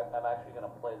I'm actually going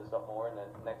to play this up more in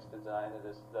the next design of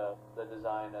this, the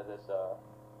design of this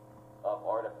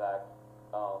artifact,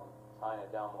 tying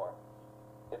it down more.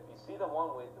 If you see the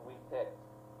one we picked,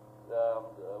 the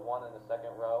one in the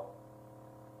second row,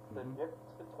 the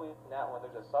difference between that one,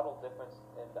 there's a subtle difference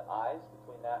in the eyes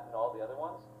between that and all the other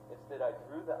ones. It's that I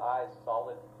drew the eyes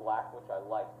solid black, which I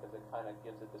like because it kind of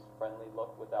gives it this friendly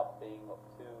look without being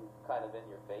too kind of in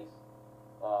your face.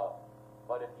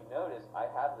 But if you notice, I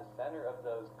have the center of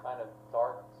those kind of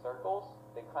dark circles,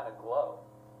 they kind of glow.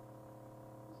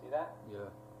 You see that? Yeah.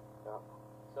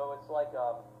 So it's like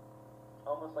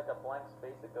almost like a blank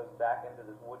space that goes back into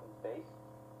this wooden face,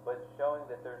 but showing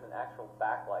that there's an actual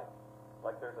backlight.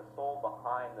 Like there's a soul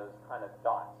behind those kind of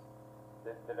dots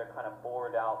that are kind of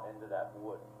bored out into that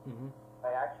wood.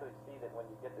 I actually see that when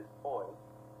you get this toy,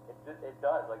 it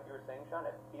does, like you were saying, Sean,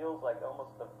 it feels like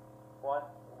almost the front,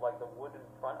 like the wooden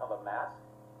front of a mask.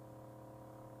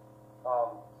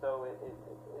 So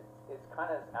it's kind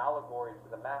of an allegory to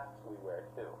the masks we wear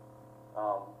too.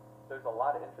 There's a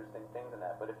lot of interesting things in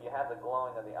that, but if you have the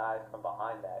glowing of the eyes from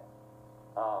behind that,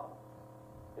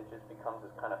 it just becomes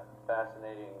this kind of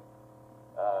fascinating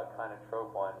kind of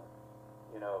trope on,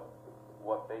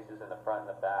 what faces in the front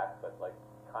and the back, but like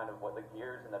kind of what the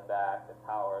gears in the back, the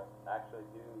power actually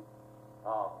do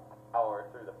power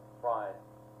through the front.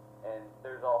 And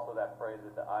there's also that phrase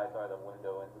that the eyes are the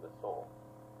window into the soul.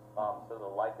 So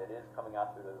the light that is coming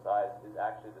out through those eyes is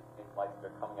actually the same light that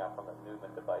are coming out from the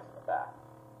movement device in the back,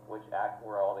 which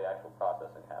where all the actual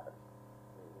processing happens.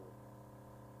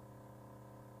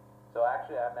 So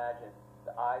actually, I imagine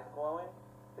the eyes glowing,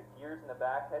 the gears in the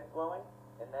back head glowing,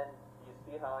 and then you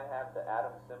see how I have the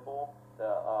atom symbol,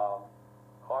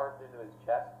 carved into his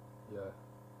chest? Yeah.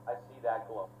 I see that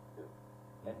glow too.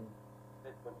 And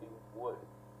it would be wood.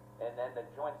 And then the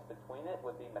joints between it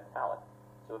would be metallic.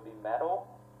 So it would be metal,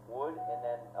 wood, and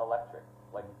then electric.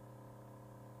 Like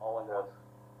all in one.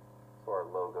 So our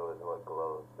logo is what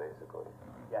glows, basically.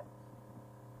 Yes.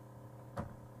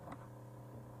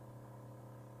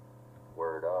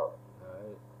 Word up.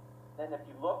 Alright. And if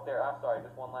you look there, I'm sorry,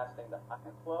 just one last thing. The eye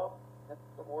glow, that's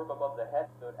the orb above the head,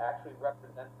 so it actually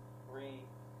represents three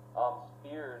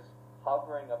spheres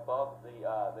hovering above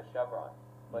the chevron,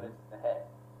 but it's the head.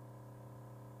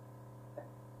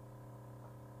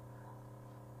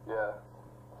 Yeah,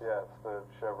 it's the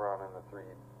chevron and the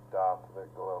three dots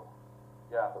that glow.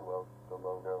 Yeah. The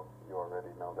logo, you already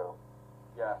know though.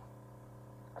 Yeah.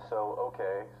 So,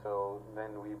 okay, so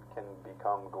then we can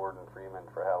become Gordon Freeman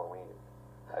for Halloween.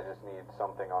 I just need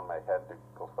something on my head to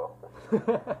glow.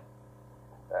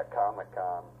 At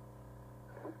Comic-Con.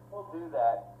 We'll do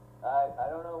that. I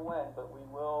don't know when, but we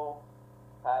will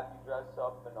have you dress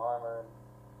up in armor and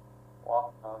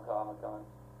walk around Comic-Con.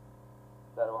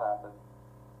 That'll happen.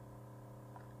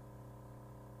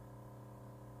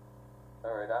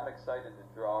 Alright, I'm excited to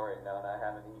draw right now, and I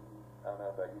haven't eaten. I don't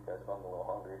know about you guys, but I'm a little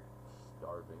hungry.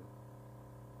 Starving.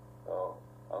 So,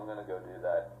 I'm gonna go do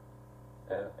that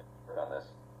and work on this.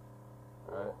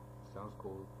 Alright, sounds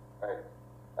cool. Alright.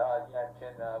 Yeah,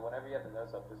 Chin, whenever you have the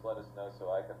notes up, just let us know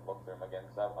so I can look through them again,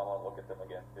 because I want to look at them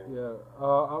again, too. Yeah,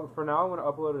 for now I'm going to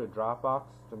upload it to Dropbox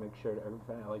to make sure that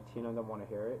everything, like Tina and them want to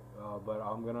hear it, but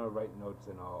I'm going to write notes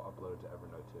and I'll upload it to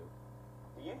Evernote, too.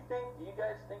 Do you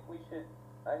guys think we should,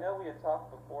 I know we had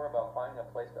talked before about finding a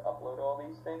place to upload all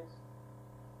these things.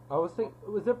 I was thinking,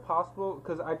 was it possible,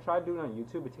 because I tried doing it on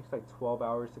YouTube, it takes like 12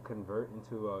 hours to convert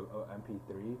into a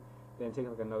MP3. then take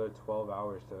like another 12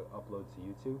 hours to upload to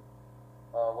YouTube.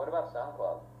 What about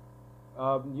SoundCloud?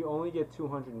 You only get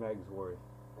 200 megs worth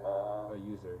a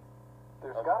user.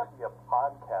 There's got to be a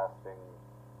podcasting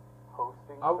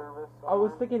hosting service. I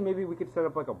was thinking maybe we could set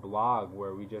up like a blog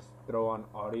where we just throw on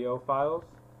audio files.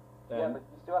 Yeah, but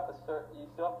you still have to store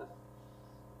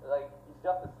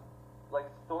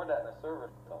that in a server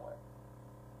somewhere.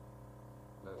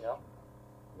 That's you know?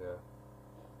 True. Yeah.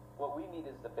 What we need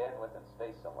is the bandwidth and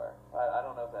space somewhere. I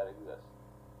don't know if that exists.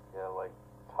 Yeah, like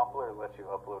Tumblr lets you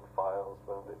upload files,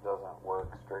 but it doesn't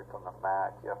work straight from the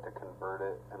Mac. You have to convert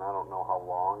it, and I don't know how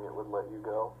long it would let you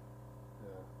go.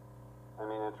 Yeah. I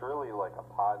mean, it's really like a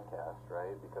podcast,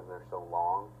 right? Because they're so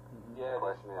long. Mm-hmm. Yeah. The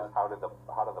question is, how do the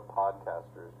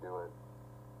podcasters do it?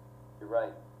 You're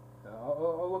right.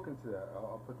 I'll look into that.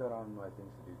 I'll put that on my things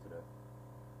to do today.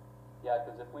 Yeah,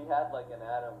 because if we had like an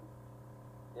Atom,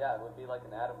 it would be like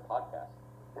an Atom podcast.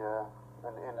 Yeah,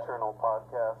 an internal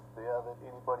podcast. Yeah, that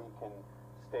anybody can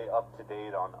stay up to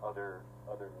date on other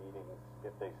meetings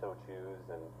if they so choose,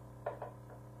 and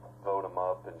vote them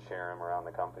up and share them around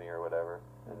the company or whatever.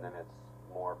 And then it's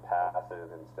more passive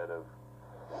instead of,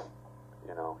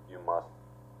 you must.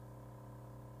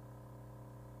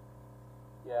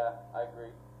 Yeah, I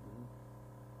agree.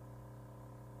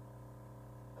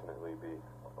 Definitely be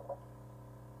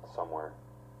somewhere.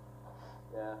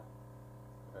 Yeah.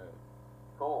 Alright.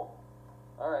 Cool.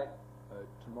 Alright.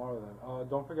 Tomorrow then.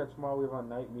 Don't forget, tomorrow we have a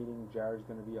night meeting. Jared's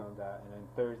going to be on that. And then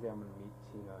Thursday I'm going to meet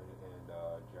Tina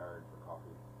and Jared for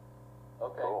coffee.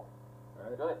 Okay. Cool.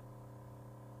 Alright? Good.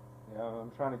 Yeah,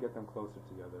 I'm trying to get them closer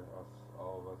together,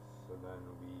 all of us, so then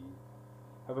we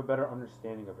have a better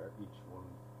understanding of each one.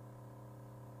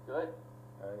 Good.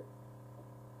 Alright?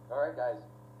 Alright, guys.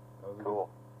 Cool.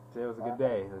 Today was a good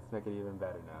day. Let's make it even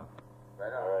better now.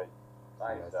 Right on. All right.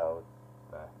 Bye. Peace out.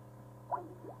 Bye.